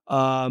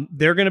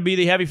 they're going to be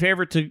the heavy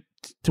favorite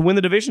to win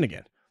the division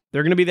again.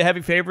 They're going to be the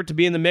heavy favorite to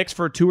be in the mix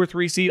for a 2 or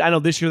 3 seed. I know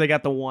this year they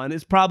got the 1.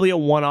 It's probably a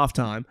one-off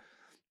time.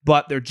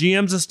 But their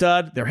GM's a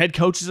stud. Their head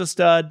coach is a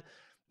stud.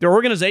 Their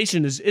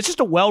organization it's just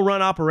a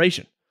well-run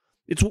operation.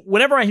 It's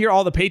whenever I hear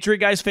all the Patriot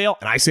guys fail,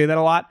 and I say that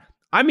a lot,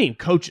 I mean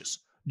coaches.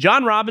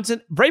 John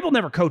Robinson, Vrabel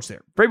never coached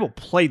there. Vrabel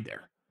played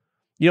there.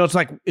 It's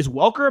like, is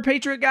Welker a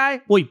Patriot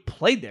guy? Well, he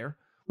played there.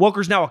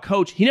 Welker's now a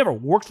coach. He never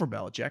worked for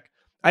Belichick.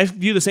 I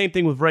view the same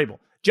thing with Vrabel.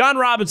 John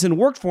Robinson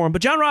worked for him,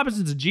 but John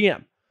Robinson's a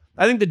GM.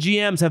 I think the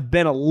GMs have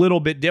been a little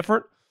bit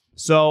different.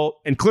 So,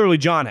 and clearly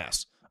John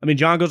has. I mean,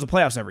 John goes to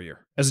playoffs every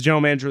year as a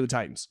general manager of the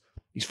Titans.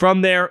 He's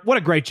from there. What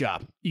a great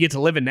job. You get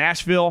to live in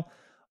Nashville.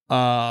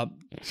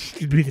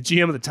 He'd be the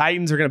GM of the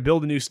Titans. They're going to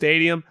build a new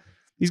stadium.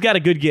 He's got a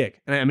good gig.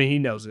 And I mean, he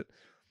knows it.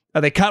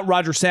 They cut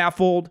Roger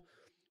Saffold,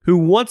 who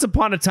once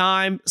upon a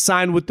time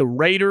signed with the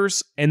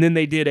Raiders, and then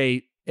they did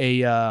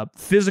a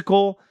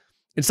physical.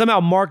 And somehow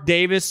Mark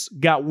Davis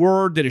got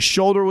word that his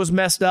shoulder was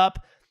messed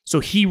up, so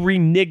he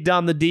reneged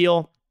on the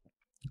deal.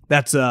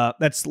 That's a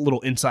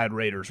little inside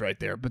Raiders right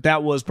there. But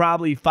that was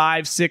probably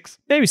 5, 6,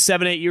 maybe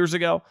 7, 8 years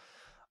ago.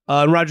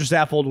 And Roger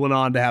Saffold went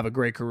on to have a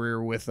great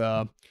career with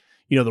the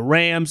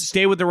Rams.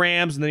 Stayed with the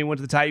Rams, and then he went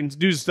to the Titans.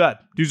 Dude's a stud.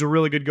 Dude's a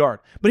really good guard.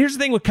 But here's the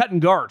thing with cutting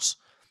guards.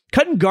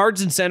 Cutting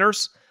guards and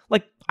centers,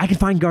 like, I can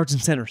find guards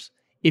and centers.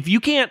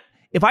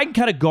 If I can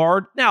cut a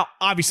guard, now,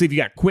 obviously, if you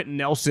got Quentin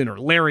Nelson or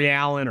Larry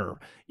Allen or,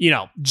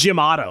 Jim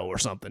Otto or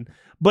something.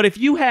 But if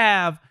you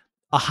have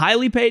a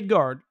highly paid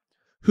guard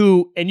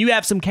and you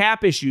have some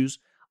cap issues,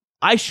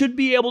 I should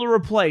be able to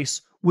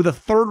replace with a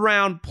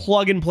third-round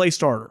plug-and-play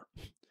starter.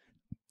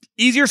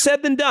 Easier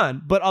said than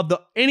done, but of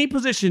any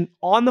position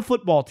on the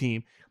football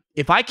team,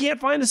 if I can't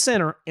find a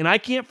center and I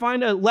can't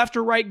find a left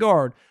or right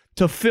guard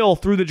to fill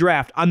through the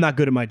draft, I'm not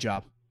good at my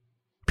job.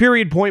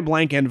 Period, point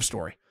blank, end of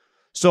story.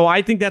 So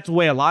I think that's the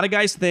way a lot of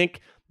guys think,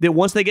 that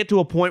once they get to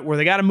a point where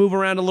they got to move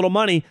around a little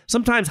money,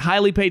 sometimes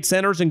highly paid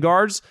centers and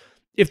guards,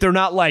 if they're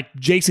not like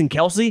Jason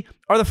Kelsey,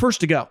 are the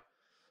first to go.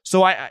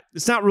 So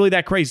it's not really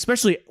that crazy,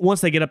 especially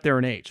once they get up there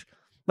in age.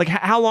 Like,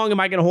 how long am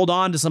I going to hold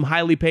on to some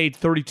highly paid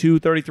 32,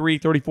 33,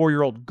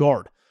 34-year-old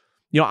guard?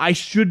 I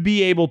have to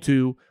be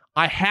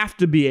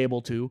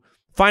able to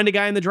find a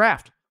guy in the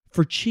draft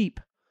for cheap.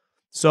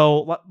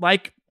 So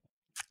like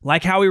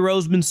Howie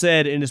Roseman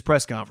said in his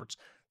press conference,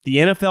 the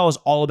NFL is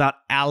all about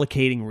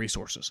allocating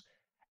resources.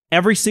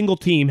 Every single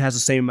team has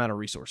the same amount of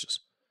resources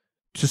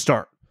to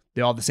start.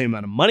 They all have the same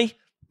amount of money.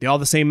 They all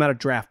have the same amount of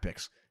draft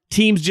picks.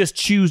 Teams just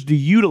choose to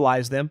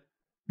utilize them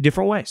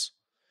different ways.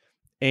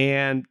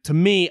 And to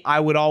me, I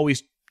would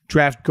always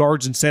draft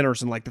guards and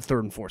centers in like the 3rd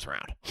and 4th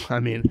round. I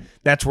mean,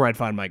 that's where I'd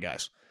find my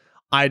guys.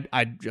 I'd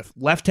just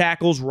left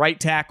tackles, right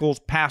tackles,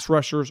 pass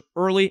rushers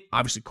early,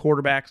 obviously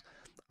quarterbacks.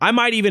 I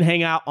might even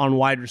hang out on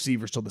wide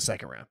receivers till the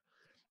 2nd round.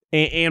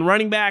 And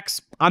running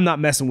backs, I'm not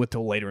messing with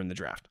till later in the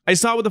draft. I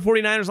saw it with the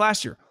 49ers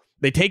last year.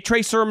 They take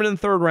Trey Sermon in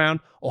the 3rd round.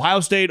 Ohio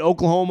State,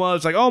 Oklahoma.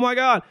 It's like, oh my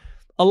God.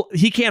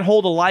 He can't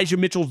hold Elijah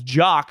Mitchell's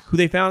jock, who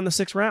they found in the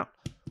 6th round.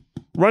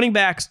 Running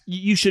backs,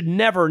 you should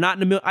never, not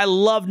in a million. I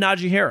love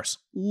Najee Harris.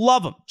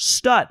 Love him.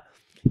 Stud.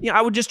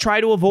 I would just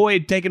try to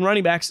avoid taking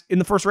running backs in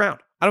the 1st round.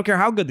 I don't care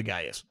how good the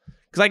guy is.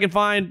 Because I can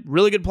find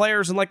really good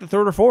players in like the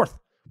 3rd or 4th.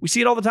 We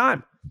see it all the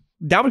time.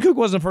 Dalvin Cook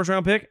wasn't a 1st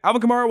round pick.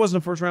 Alvin Kamara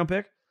wasn't a 1st round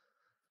pick.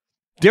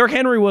 Derrick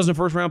Henry wasn't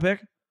a 1st round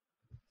pick.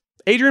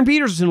 Adrian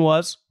Peterson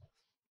was.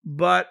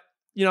 But,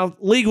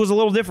 league was a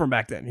little different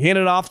back then. You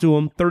handed it off to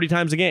him 30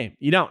 times a game.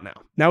 You don't now.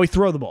 Now we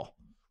throw the ball.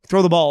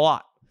 Throw the ball a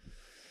lot.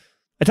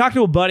 I talked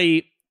to a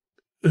buddy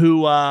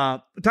who,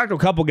 talked to a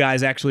couple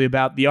guys actually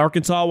about the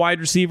Arkansas wide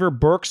receiver,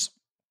 Burks.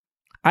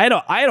 I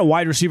had a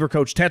wide receiver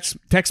coach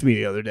text me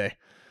the other day.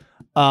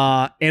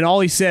 And all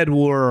he said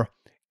were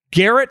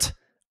Garrett,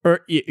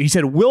 or he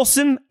said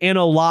Wilson and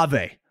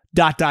Olave, ...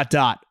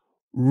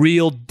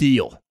 Real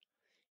deal.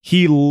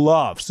 He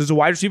loves, there's a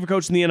wide receiver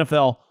coach in the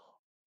NFL,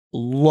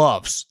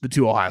 loves the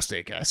 2 Ohio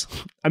State guys.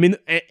 I mean,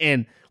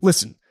 and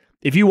listen,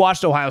 if you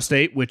watched Ohio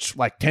State, which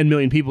like 10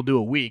 million people do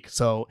a week,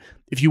 so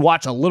if you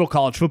watch a little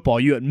college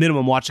football, you at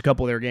minimum watch a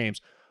couple of their games.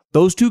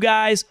 Those 2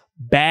 guys,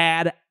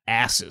 bad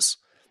asses.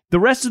 The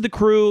rest of the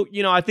crew,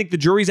 I think the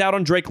jury's out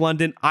on Drake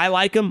London. I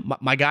like him.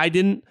 My guy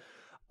didn't.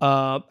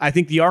 I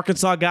think the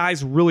Arkansas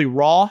guy's really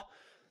raw.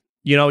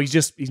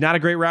 He's not a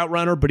great route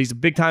runner, but he's a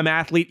big-time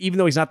athlete, even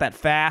though he's not that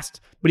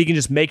fast, but he can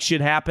just make shit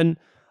happen.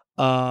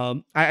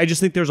 I just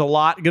think there's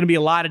going to be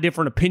a lot of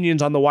different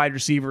opinions on the wide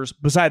receivers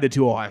beside the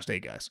two Ohio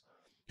State guys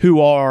who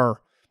are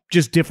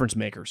just difference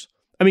makers.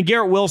 I mean,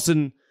 Garrett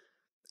Wilson,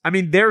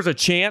 there's a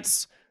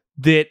chance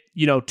that,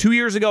 2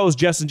 years ago was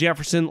Justin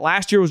Jefferson.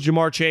 Last year was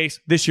Jamar Chase.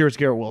 This year it's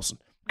Garrett Wilson.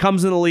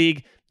 Comes in the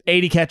league,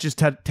 80 catches,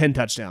 10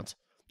 touchdowns.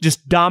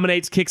 Just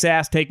dominates, kicks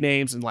ass, take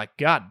names, and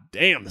God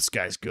damn, this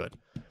guy's good.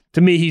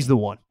 To me, he's the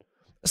one.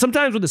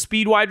 Sometimes with the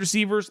speed wide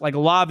receivers, like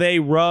Olave,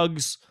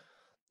 Ruggs,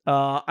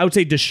 I would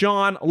say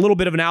Deshaun, a little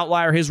bit of an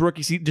outlier his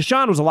rookie season.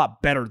 Deshaun was a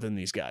lot better than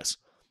these guys.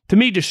 To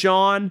me,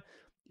 Deshaun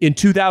in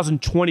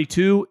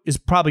 2022 is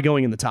probably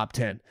going in the top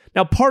 10.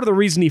 Now, part of the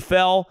reason he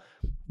fell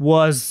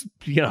was,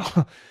 him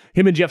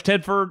and Jeff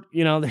Tedford,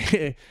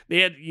 they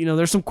had,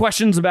 there's some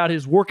questions about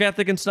his work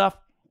ethic and stuff.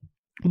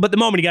 But the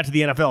moment he got to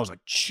the NFL, I was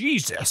like,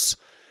 Jesus.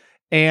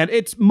 And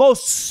it's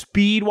most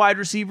speed wide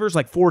receivers,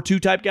 like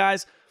 4-2 type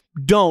guys,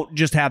 don't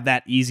just have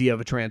that easy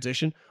of a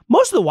transition.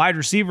 Most of the wide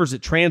receivers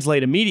that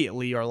translate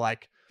immediately are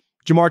like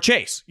Jamar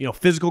Chase.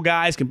 Physical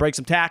guys can break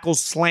some tackles,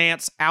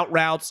 slants, out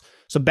routes,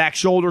 some back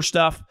shoulder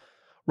stuff,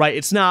 right?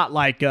 It's not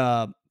like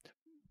the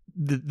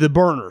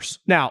burners.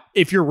 Now,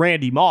 if you're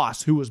Randy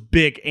Moss, who was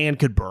big and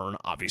could burn,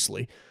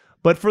 obviously,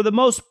 but for the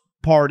most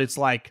part, it's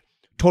like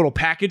total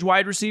package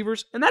wide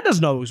receivers, and that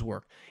doesn't always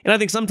work. And I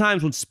think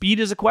sometimes when speed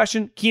is a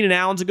question, Keenan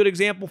Allen's a good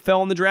example,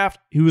 fell in the draft,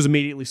 he was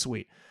immediately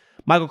sweet.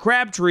 Michael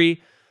Crabtree,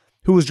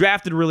 who was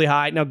drafted really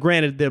high. Now,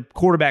 granted, the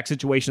quarterback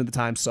situation at the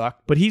time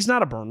sucked, but he's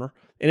not a burner.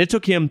 And it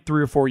took him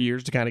 3 or 4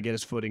 years to kind of get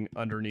his footing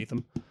underneath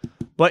him.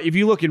 But if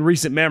you look in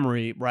recent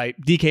memory, right,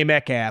 DK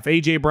Metcalf,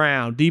 A.J.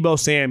 Brown, Deebo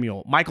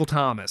Samuel, Michael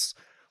Thomas,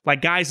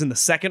 like guys in the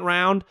second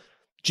round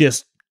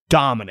just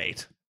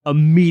dominate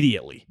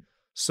immediately.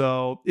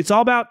 So it's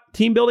all about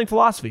team building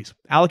philosophies,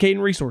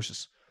 allocating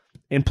resources,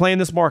 and playing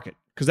this market.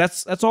 Because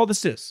that's all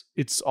this is.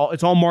 It's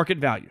all market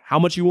value. How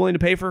much are you willing to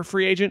pay for a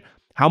free agent?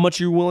 How much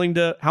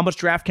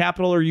draft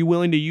capital are you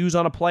willing to use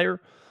on a player?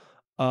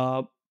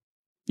 Some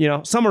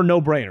are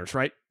no-brainers,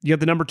 right? You have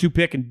the number 2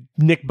 pick and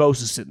Nick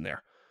Bosa's sitting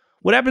there.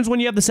 What happens when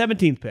you have the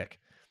 17th pick?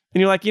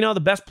 And you're like,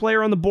 the best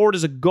player on the board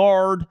is a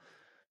guard,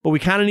 but we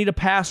kind of need a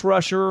pass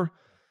rusher.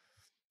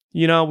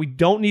 We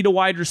don't need a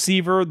wide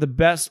receiver.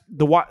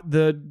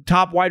 The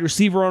top wide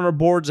receiver on our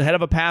board is ahead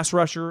of a pass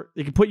rusher.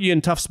 It can put you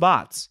in tough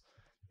spots.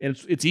 And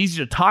it's easy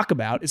to talk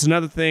about. It's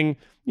another thing,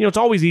 it's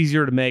always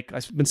easier to make.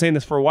 I've been saying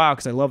this for a while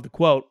because I love the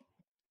quote.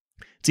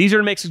 It's easier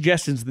to make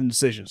suggestions than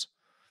decisions.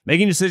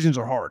 Making decisions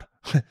are hard.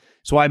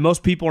 That's why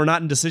most people are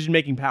not in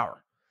decision-making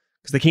power,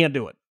 because they can't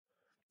do it.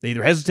 They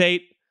either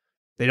hesitate,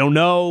 they don't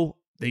know,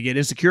 they get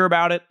insecure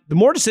about it. The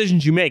more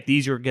decisions you make, the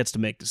easier it gets to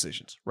make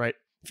decisions, right?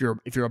 If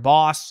you're a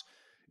boss,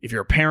 if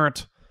you're a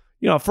parent,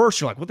 at first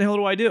you're like, what the hell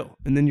do I do?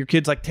 And then your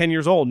kid's like 10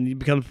 years old and it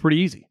becomes pretty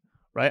easy,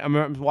 right?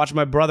 I'm watching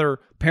my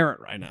brother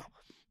parent right now.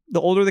 The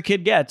older the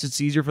kid gets,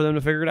 it's easier for them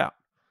to figure it out.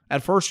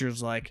 At first, you're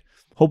just like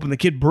hoping the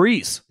kid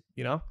breathes,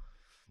 The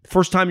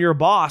first time you're a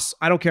boss,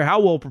 I don't care how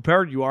well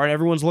prepared you are, and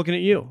everyone's looking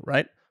at you,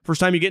 right? First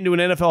time you get into an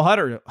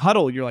NFL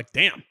huddle, you're like,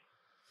 damn,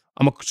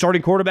 I'm a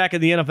starting quarterback in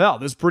the NFL.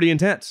 This is pretty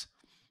intense.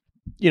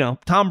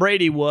 Tom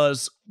Brady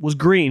was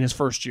green his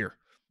first year.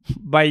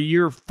 By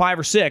year 5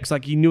 or 6,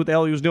 like he knew what the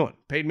hell he was doing.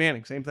 Peyton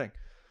Manning, same thing.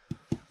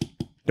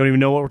 Don't even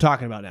know what we're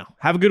talking about now.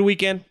 Have a good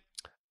weekend.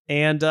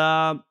 And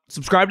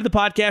subscribe to the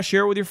podcast.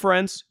 Share it with your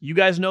friends. You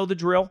guys know the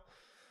drill.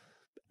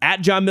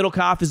 At John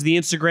Middlecoff is the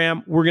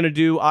Instagram. We're going to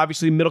do,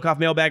 obviously, Middlecoff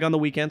Mailbag on the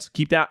weekends.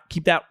 Keep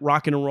that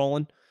rocking and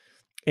rolling.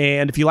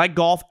 And if you like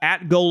golf,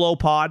 at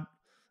GoLowPod.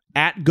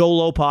 At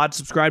GoLowPod.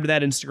 Subscribe to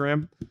that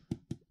Instagram.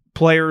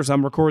 Players,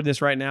 I'm recording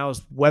this right now,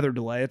 is weather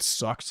delay. It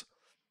sucks.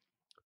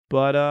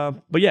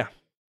 But yeah.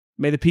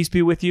 May the peace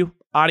be with you.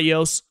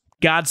 Adios.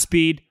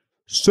 Godspeed.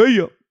 See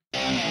ya.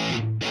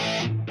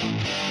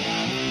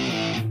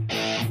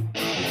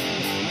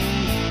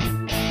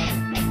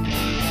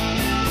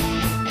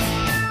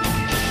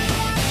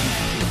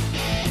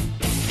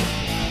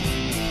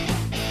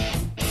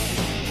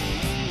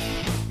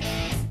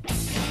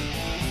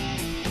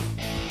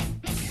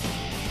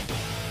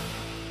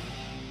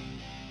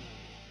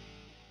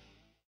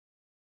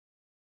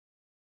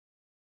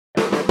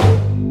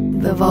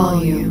 The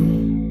volume.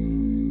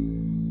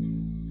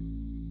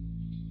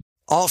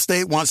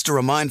 Allstate wants to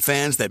remind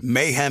fans that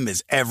mayhem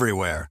is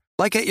everywhere,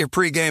 like at your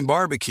pregame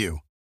barbecue.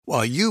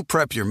 While you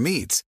prep your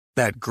meats,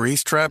 that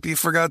grease trap you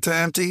forgot to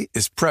empty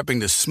is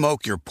prepping to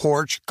smoke your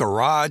porch,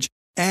 garage,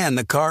 and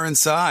the car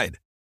inside.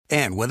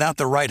 And without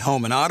the right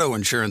home and auto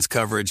insurance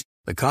coverage,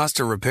 the cost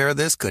to repair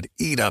this could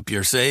eat up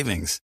your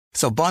savings.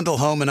 So bundle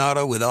home and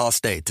auto with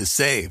Allstate to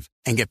save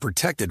and get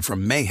protected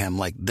from mayhem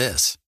like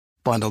this.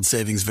 Bundled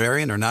savings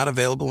vary and are not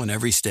available in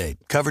every state.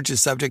 Coverage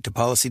is subject to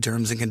policy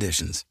terms and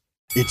conditions.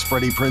 It's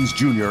Freddie Prinze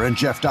Jr. and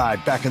Jeff Dye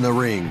back in the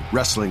ring.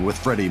 Wrestling with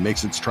Freddie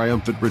makes its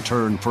triumphant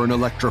return for an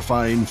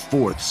electrifying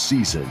 4th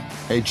season.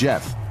 Hey,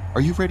 Jeff, Are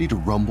you ready to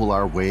rumble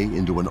our way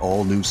into an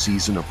all-new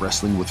season of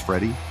Wrestling with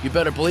Freddie? You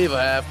better believe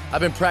I have.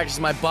 I've been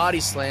practicing my body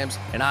slams,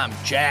 and I'm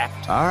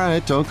jacked. All right,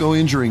 don't go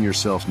injuring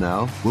yourself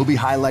now. We'll be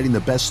highlighting the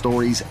best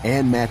stories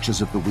and matches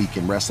of the week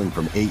in wrestling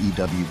from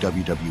AEW,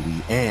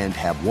 WWE, and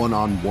have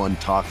one-on-one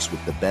talks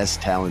with the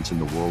best talents in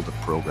the world of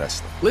pro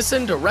wrestling.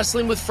 Listen to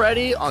Wrestling with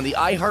Freddie on the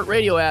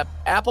iHeartRadio app,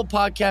 Apple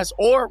Podcasts,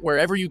 or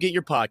wherever you get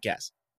your podcasts.